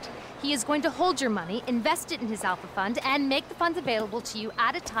happened. He is going to hold your money, invest it in his Alpha Fund, and make the funds available to you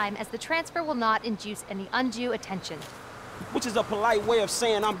at a time as the transfer will not induce any undue attention. Which is a polite way of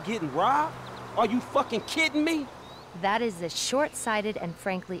saying I'm getting robbed? Are you fucking kidding me? That is a short-sighted and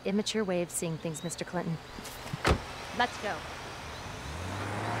frankly immature way of seeing things, Mr. Clinton. Let's go.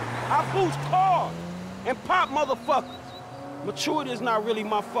 I boost cars and pop motherfuckers. Maturity is not really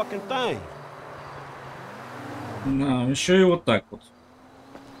my fucking thing. Да, еще и вот так вот.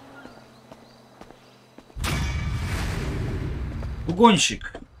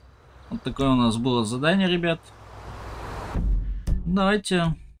 Угонщик. Вот такое у нас было задание, ребят.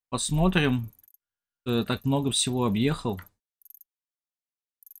 Давайте посмотрим. Так много всего объехал.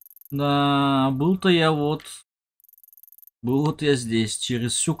 Да, был-то я вот. Был вот я здесь.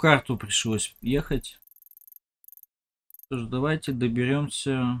 Через всю карту пришлось ехать. Что ж, давайте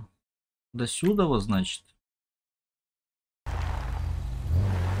доберемся до сюда, значит.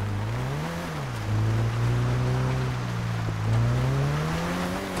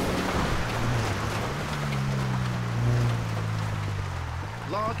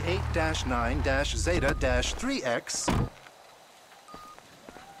 Log 8-9-Zeta-3X.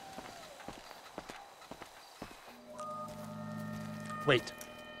 Wait.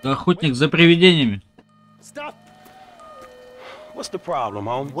 Охотник за привидениями. Stop. What's the problem,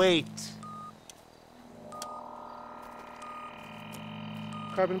 homie? Wait.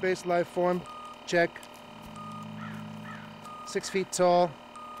 Carbon-based life form. Check. 6 feet tall.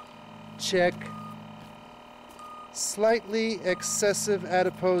 Check. Slightly excessive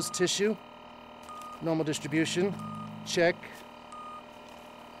adipose tissue. Normal distribution. Check.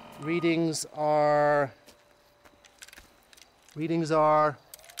 Readings are...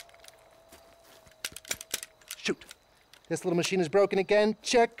 Shoot. This little machine is broken again.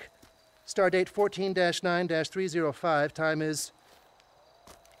 Check. Stardate 14-9-305. Time is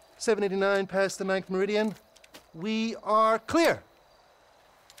 7:89 past the 9th meridian. We are clear.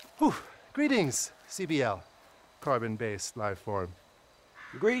 Whew. Greetings, CBL. Carbon-based life form.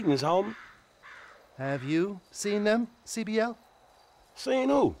 Greetings, homie. Have you seen them, CBL? Seen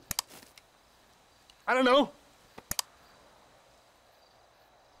who? I don't know.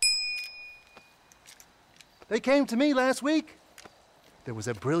 They came to me last week. There was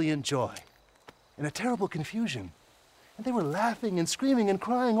a brilliant joy and a terrible confusion. And they were laughing and screaming and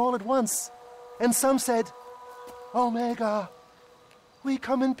crying all at once. And some said, Omega, we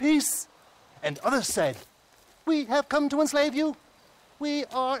come in peace. And others said, we have come to enslave you. We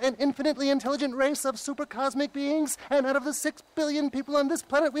are an infinitely intelligent race of supercosmic beings, and out of the 6 billion people on this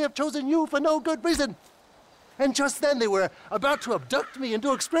planet, we have chosen you for no good reason. And just then they were about to abduct me and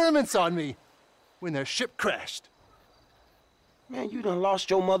do experiments on me when their ship crashed. Man, you done lost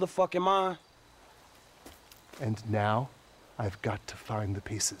your motherfucking mind. And now I've got to find the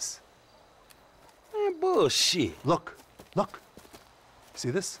pieces. Man, bullshit. Look. See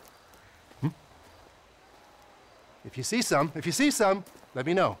this? If you see some, let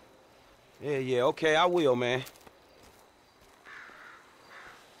me know. Yeah, okay, I will, man.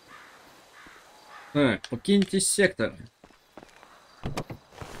 Так, покиньте сектор.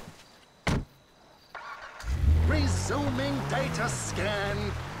 Resuming data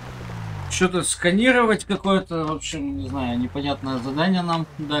scan. Что-то сканировать какое-то, в общем, не знаю, непонятное задание нам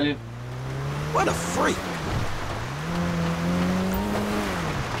дали. What a freak.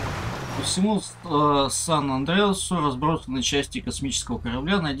 По всему Сан-Андреасу разбросаны части космического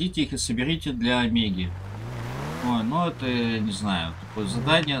корабля. Найдите их и соберите для Омеги. Ой, ну это, не знаю, такое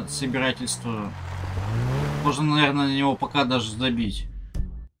задание, собирательство. Можно, наверное, на него пока даже забить.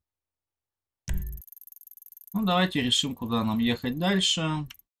 Ну, давайте решим, куда нам ехать дальше.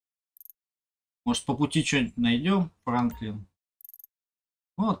 Может, по пути что-нибудь найдем, Франклин.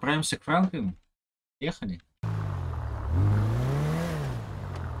 Ну, отправимся к Франклину. Ехали.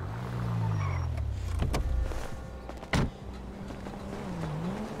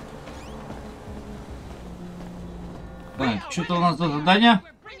 Так, что-то у нас за задание.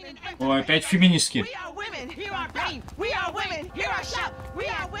 Ой, опять феминистки.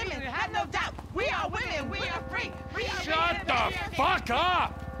 Shut the fuck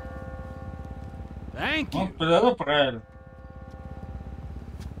up! Thank you. Ну, это правильно.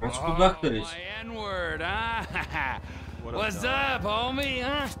 Раскудахтались. N-word, huh? What's up, homie,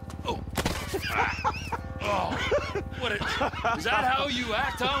 huh? Oh. Oh. Is that how you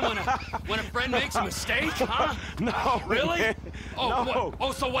act, huh? When a friend makes a mistake, huh? No, really? Man. Oh, no. what?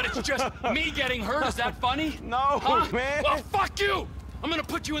 Oh, so what? It's just me getting hurt? Is that funny? No, huh? man. Well, fuck you! I'm gonna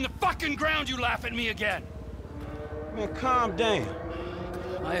put you in the fucking ground. You laugh at me again. Man, calm down.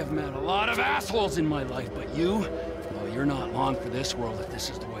 I have met a lot of assholes in my life, but you, well, you're not long for this world if this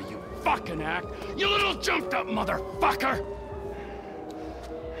is the way you fucking act. You little jumped up motherfucker!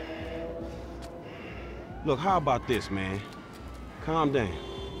 Look, how about this, man? Calm down.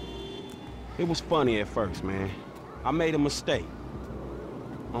 It was funny at first, man. I made a mistake.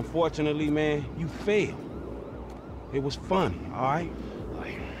 Unfortunately, man, you failed. It was funny, all right?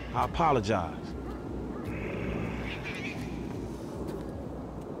 I apologize.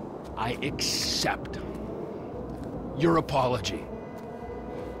 I accept your apology.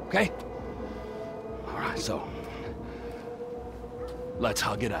 Okay? All right, so let's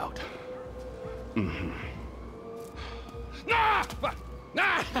hug it out. Mm-hmm. Nah!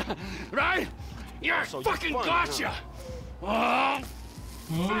 Nah! Right? You're so fucking gotcha! Oh,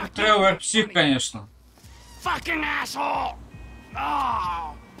 ну, Тревор псих, конечно. Fucking asshole!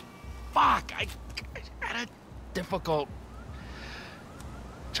 Oh, fuck! I had a difficult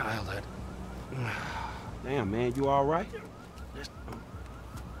childhood. Damn, man, you all right?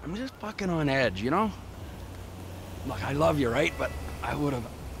 I'm just fucking on edge, you know? Look, I love you, right? But I would have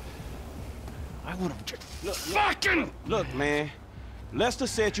just fucking... Look, man. Lester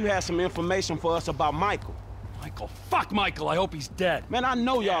said you had some information for us about Michael. Michael? Fuck Michael, I hope he's dead. Man, I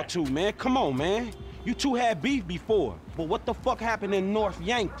know y'all two, man. Come on, man. You two had beef before. But what the fuck happened in North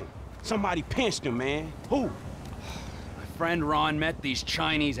Yankton? Somebody pinched him, man. Who? My friend Ron met these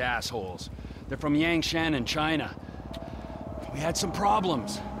Chinese assholes. They're from Yangshan in China. We had some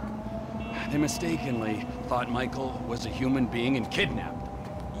problems. They mistakenly thought Michael was a human being and kidnapped.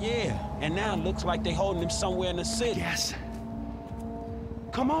 Yeah, and now it looks like they holding him somewhere in the city. Yes.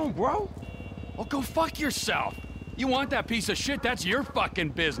 Come on, bro. Well, go fuck yourself. You want that piece of shit, that's your fucking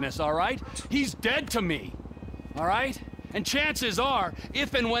business, all right? He's dead to me, all right? And chances are,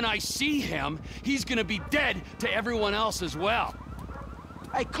 if and when I see him, he's gonna be dead to everyone else as well.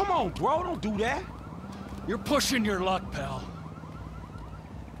 Hey, come on, bro, don't do that. You're pushing your luck, pal.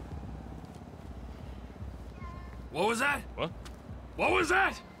 What was that? What? What was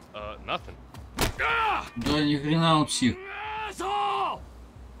that? Nothing. Ah! Да ни хрена он псих. Asshole!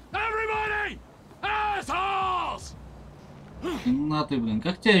 Everybody! Assholes! На ты, блин,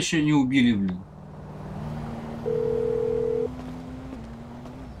 как тебя еще не убили, блин?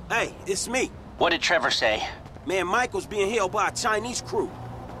 Hey, it's me. What did Trevor say? Man, Michael's being held by a Chinese crew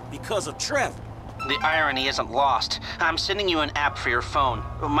because of Trevor. The irony isn't lost. I'm sending you an app for your phone.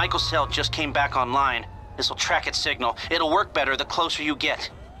 Michael's cell just came back online. This'll track its signal. It'll work better the closer you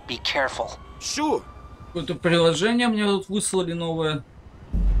get. Be careful. Sure. Какое-то приложение мне тут выслали новое.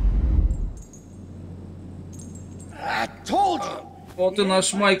 I told you. Вот и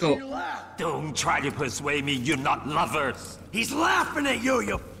наш Майкл. Don't try to persuade me you're not lovers. He's laughing at you,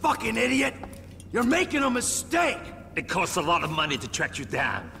 you fucking idiot. You're making a mistake. It costs a lot of money to track you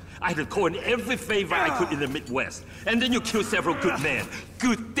down. I had to call in every favor I could in the Midwest. And then you killed several good men.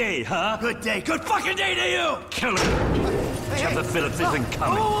 Good day, huh? Good day. Good fucking day to you! Kill him. Trevor Phillips isn't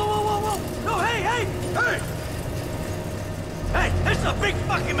coming. Whoa. No, hey! Hey, this is a big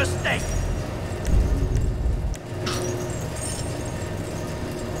fucking mistake!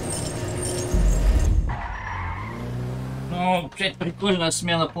 Ну, опять прикольная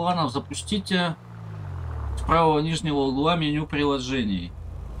смена планов. Запустите с правого нижнего угла меню приложений.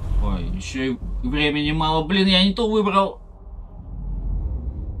 Ой, еще и времени мало. Блин, я не то выбрал.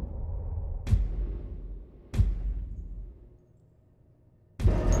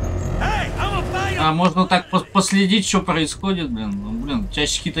 А, можно так последить, что происходит, блин. Ну, блин,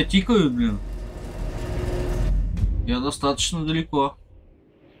 часики-то тикают, блин. Я достаточно далеко.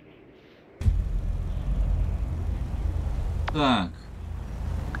 Так.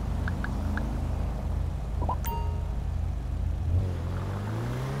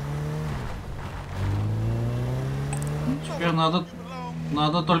 Теперь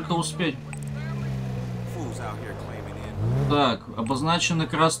надо только успеть. Так, обозначены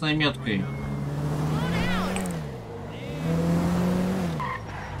красной меткой.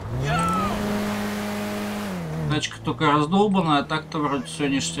 Тачка только раздолбанная, а так-то вроде все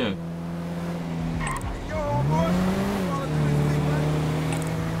ништяк.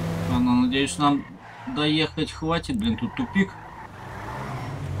 Ладно, надеюсь, нам доехать хватит, блин, тут тупик.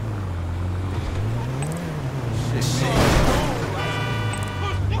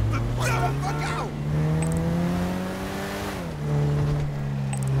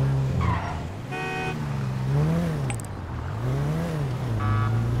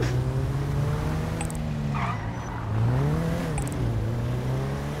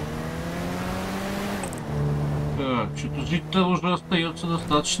 Что-то жить-то уже остается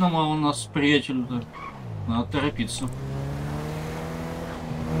достаточно мало у нас, приятелю-то. Надо торопиться.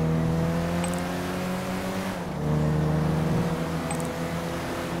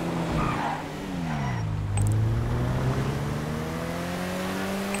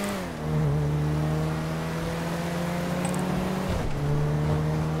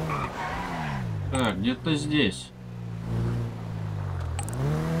 Так, где-то здесь.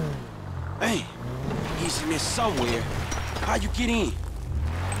 Hey. He's in there somewhere. How you get in?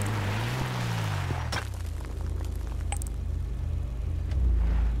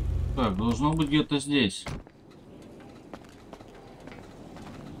 Так, должно быть где-то здесь.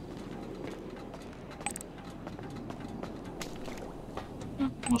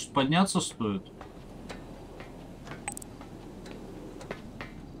 Может, подняться стоит?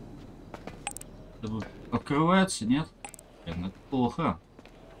 Открывается, нет? Это плохо.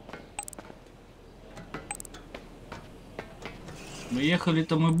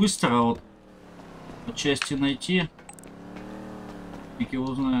 Ехали-то мы быстро, а вот по части найти, фиг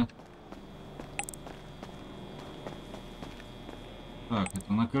его знает. Так,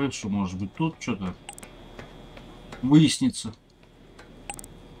 это на крышу, может быть, тут что-то выяснится.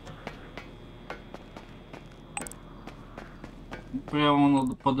 Прямо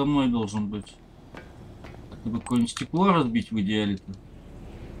он подо мной должен быть. Чтобы какое-нибудь стекло разбить в идеале-то.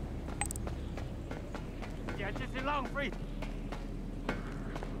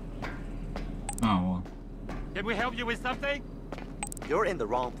 А, вот. Can we help you with something? You're in the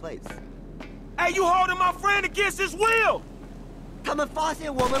wrong place. Hey, you holding my friend against his will! 他们发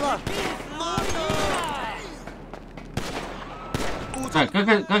现我们了！ Так, как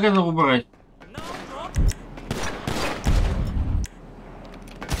это убрать?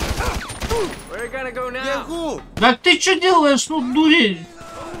 Так ты что делаешь, ну дурень?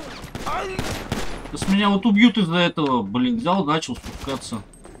 С меня вот убьют из-за этого. Блин, взял, начал спускаться.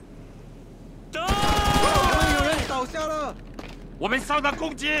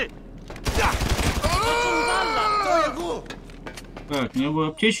 Так, мне бы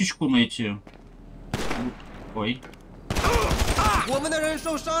аптечечку найти. Ой.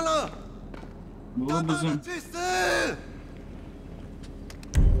 Было бы за...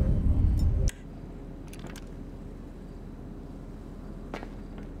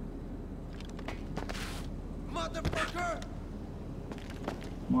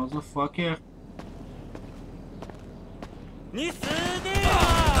 Motherfucker. 你死定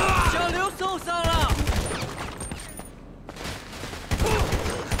了！小刘受伤了。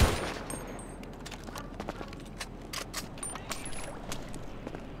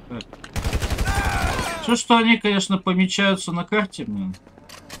 Все, что они, конечно, помечаются на карте, блин.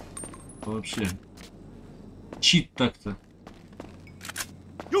 Вообще. Чит так-то.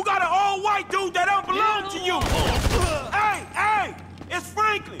 You got an old white dude that don't belong to you. Hey, hey, it's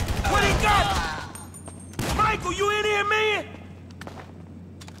Franklin. What he got? Michael, you in here, man?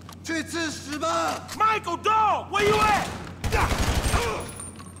 去吃屎吧 Michael, dog, where you at?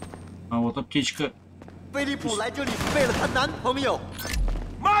 А вот аптечка. 菲利普来这里是为了她男朋友。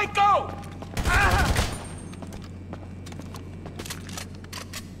 Michael!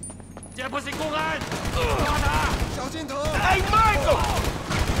 这不是公安！抓他！小心头！ Hey, Michael!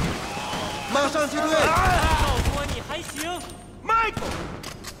 马上击退！告诉我你还行。 Michael!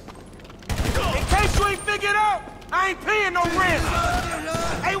 In case you ain't figured out, I ain't paying no rent.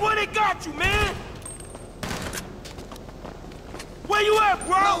 Hey, what they got you, man? Where you at,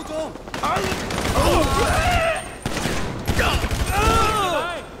 bro? 老总，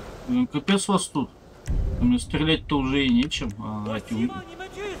 Капец вас тут. Мне стрелять-то уже и нечем.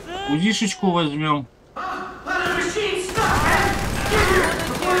 Удишечку возьмем.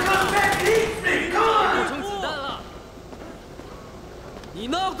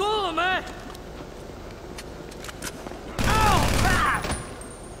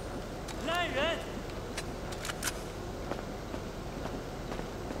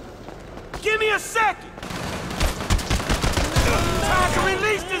 Give me a second. Time to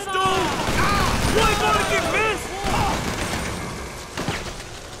release this dude. You ain't gonna get missed.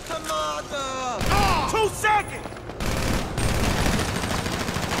 他妈的！ 2 seconds.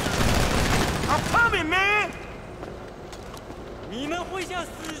 I'm coming, man. 你们会像死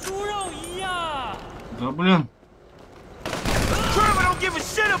猪肉一样。 Да блин. Trevor don't give a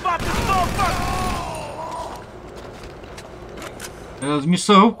shit about this motherfucker. В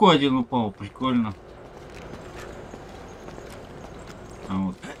мясорубку один упал, прикольно. А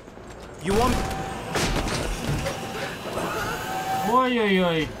вот.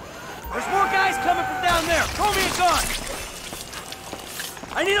 Ой-ой-ой. There's more guys coming from down there. Throw me a gun.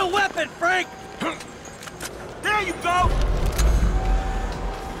 I need a weapon, Frank. There you go.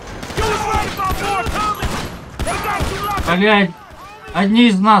 You was right about more coming. They got you locked up. Блядь, одни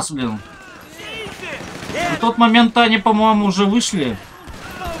из нас, блин. В тот момент они, по-моему, уже вышли.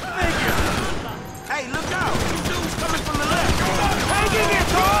 Hey, look out. Dude's coming from the left. Hang in there,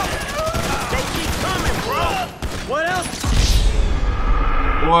 Carl. They keep coming, bro. What else?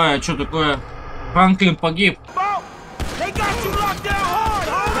 Ой, а что такое? Франклин погиб. They got you locked down hard,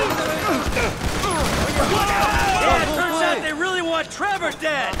 homie. Yeah, it turns out they really want Trevor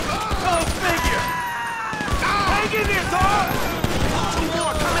dead. Go figure. Hang in there, dog. Two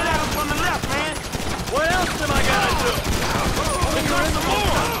more coming at us from the left, man. What else am I gonna do? We got some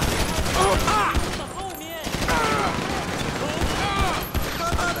more.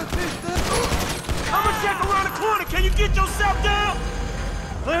 I'm gonna check around the corner. Can you get yourself down?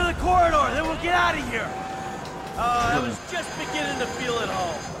 Clear the corridor, then we'll get out of here. I was just beginning to feel at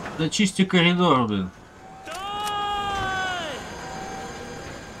home. Зачисти коридор, блин.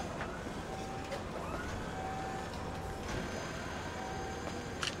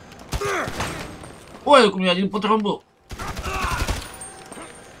 Ой, у меня один патрон был.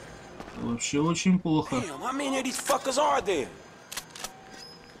 Вообще очень плохо. How many of these fuckers are there?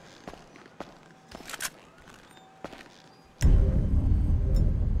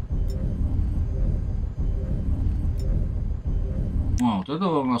 А, вот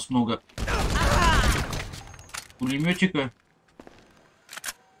этого у нас много. Пулеметика.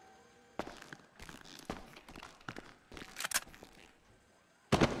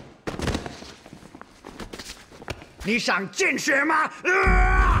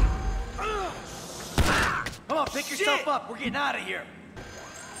 Come on, pick yourself up. We're getting out of here.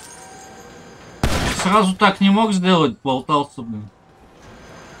 Сразу так не мог сделать, болтался, блин.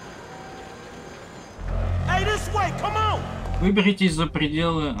 Hey, this way, come on. Выберитесь за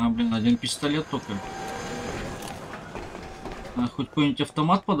пределы. А, блин, один пистолет только. А, хоть какой-нибудь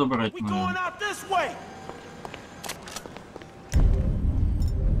автомат подобрать, наверное.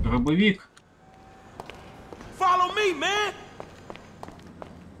 Дробовик. Follow me, man.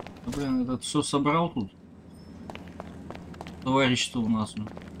 Да, блин, этот все собрал тут. Товарищ-то у нас. Ну.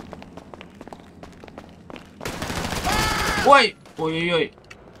 Ой! Ой-ой-ой.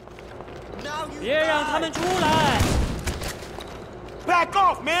 Back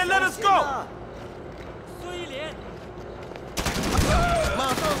off, man. Let us go.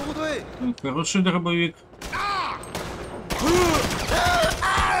 Хороший дробовик.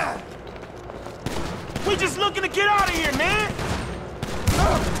 We just looking to get out of here, man.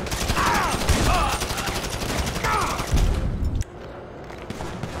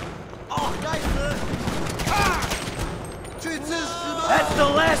 That's the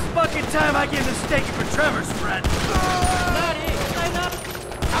last fucking time I get mistaken for Trevor's friend.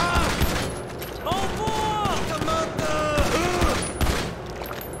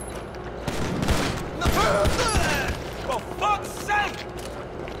 For fuck's sake!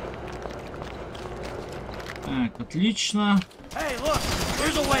 Так, отлично. Hey, look,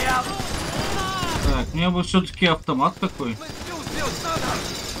 there's a way out. Так, мне бы все-таки автомат такой.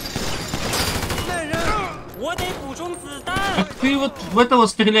 Так ты вот в этого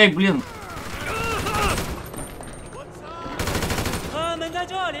стреляй, блин.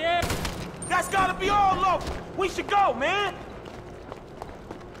 That's gotta be all over. We should go, man.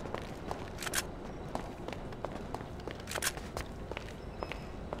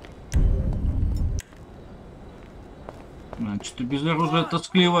 Что-то без оружия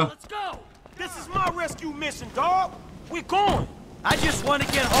тоскливо. This is my rescue mission, dog. We're going. I just want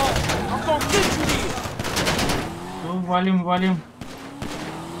to get home. I'm gonna get you here. Ну, валим, валим.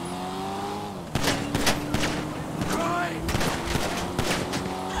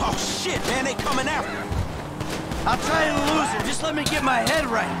 Oh shit, man, they coming after. I'll try to lose him. Just let me get my head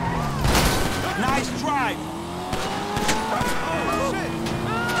right. Nice drive.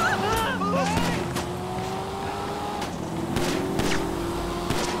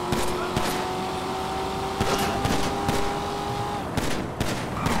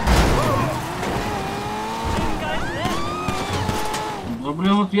 Да,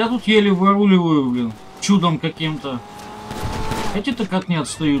 блин, вот я тут еле выруливаю, блин. Чудом каким-то. Эти-то как не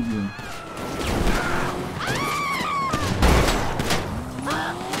отстают, блин.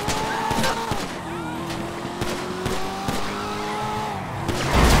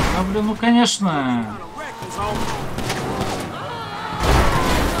 Да, блин, ну конечно.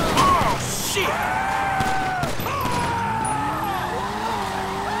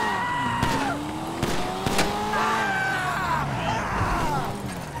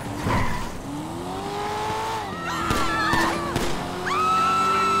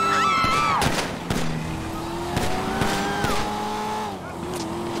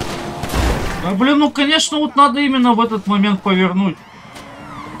 Да, блин, ну конечно, вот надо именно в этот момент повернуть.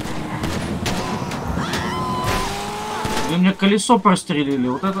 Вы мне колесо прострелили.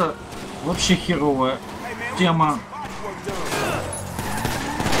 Вот это вообще херовая тема.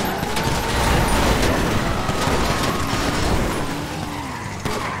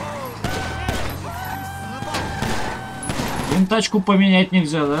 Блин, тачку поменять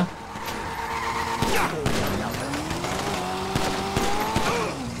нельзя, да?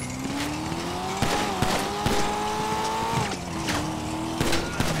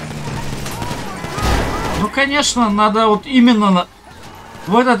 Ну, конечно, надо вот именно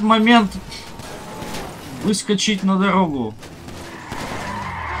в этот момент выскочить на дорогу.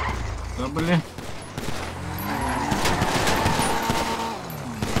 Да, блин.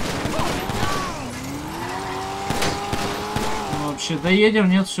 Ну, вообще, доедем?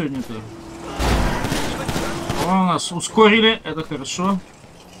 Нет, сегодня-то. У нас ускорили, это хорошо.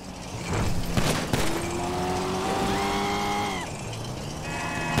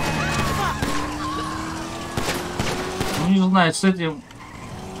 Не знаю, с этим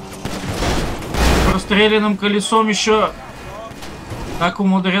простреленным колесом еще как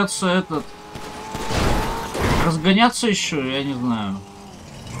умудряться этот разгоняться еще, я не знаю.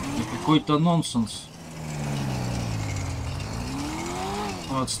 Какой-то нонсенс.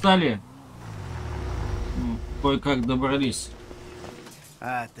 Вот, стали. Ну, кое-как добрались.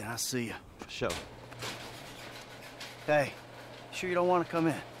 Alright, then I'll see you. For sure. Hey, sure you don't want to come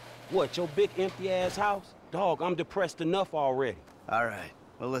in? What, your big empty ass house? Dog, I'm depressed enough already. All right.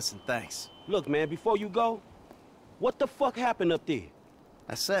 Well, listen, thanks. Look, man, before you go, what the fuck happened up there?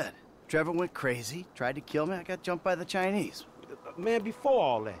 I said, Trevor went crazy, tried to kill me, I got jumped by the Chinese. Man, before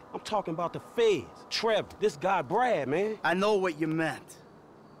all that, I'm talking about the feds. Trevor, this guy Brad, man. I know what you meant.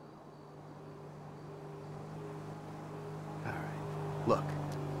 All right. Look,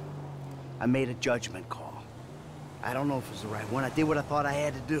 I made a judgment call. I don't know if it was the right one. I did what I thought I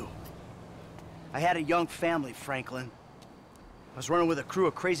had to do. I had a young family, Franklin. I was running with a crew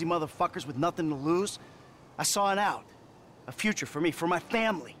of crazy motherfuckers with nothing to lose. I saw an out. A future for me, for my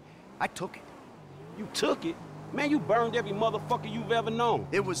family. I took it. You took it? Man, you burned every motherfucker you've ever known.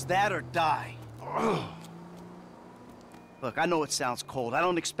 It was that or die. Look, I know it sounds cold. I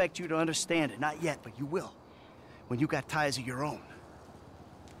don't expect you to understand it. Not yet, but you will. When you got ties of your own.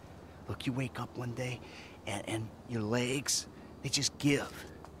 Look, you wake up one day, and your legs, they just give.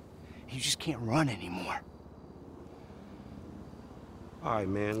 You just can't run anymore. All right,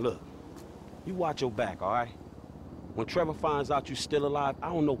 man, look. You watch your back, all right? When Trevor finds out you're still alive, I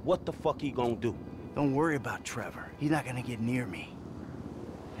don't know what the fuck he gonna do. Don't worry about Trevor. He's not gonna get near me.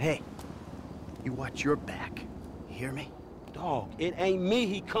 Hey, you watch your back. You hear me? Dog, it ain't me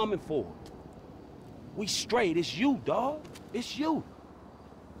he coming for. We straight. It's you, dog. It's you.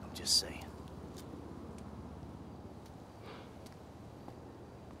 I'm just saying.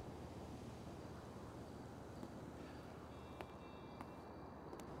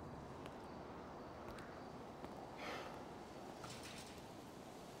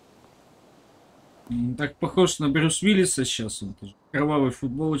 Так похож на Брюс Уиллиса сейчас. Он тоже в кровавой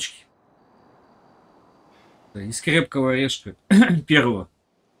футболочке. Из крепкого орешка. Первого.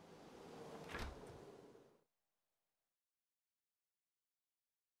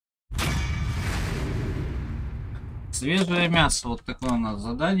 Свежее мясо. Вот такое у нас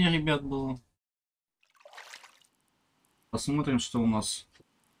задание, ребят, было. Посмотрим, что у нас.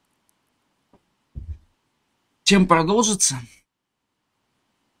 Чем продолжится?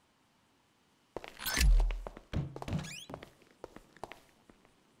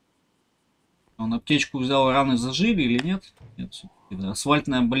 Он аптечку взял, раны зажили или нет? Нет,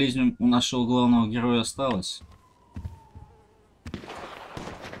 асфальтная болезнь у нашего главного героя осталась.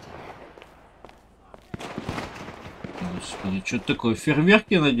 Господи, что такое?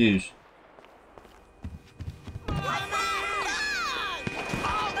 Фейерверки, надеюсь?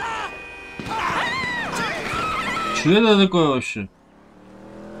 Что это такое вообще?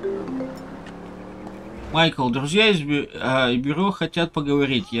 Майкл, друзья из бюро хотят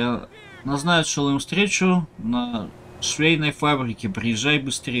поговорить. Я назначил им встречу на швейной фабрике. Приезжай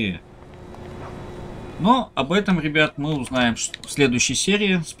быстрее. Но об этом, ребят, мы узнаем в следующей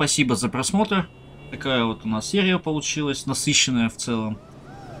серии. Спасибо за просмотр. Такая вот у нас серия получилась, насыщенная в целом.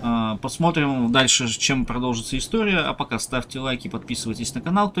 Посмотрим дальше, чем продолжится история. А пока ставьте лайки, подписывайтесь на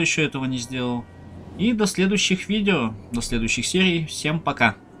канал, кто еще этого не сделал. И до следующих видео, до следующих серий. Всем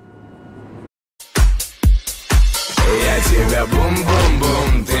пока. Я тебя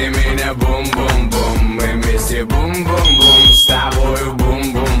бум-бум-бум, ты меня бум-бум-бум, мы вместе бум-бум-бум.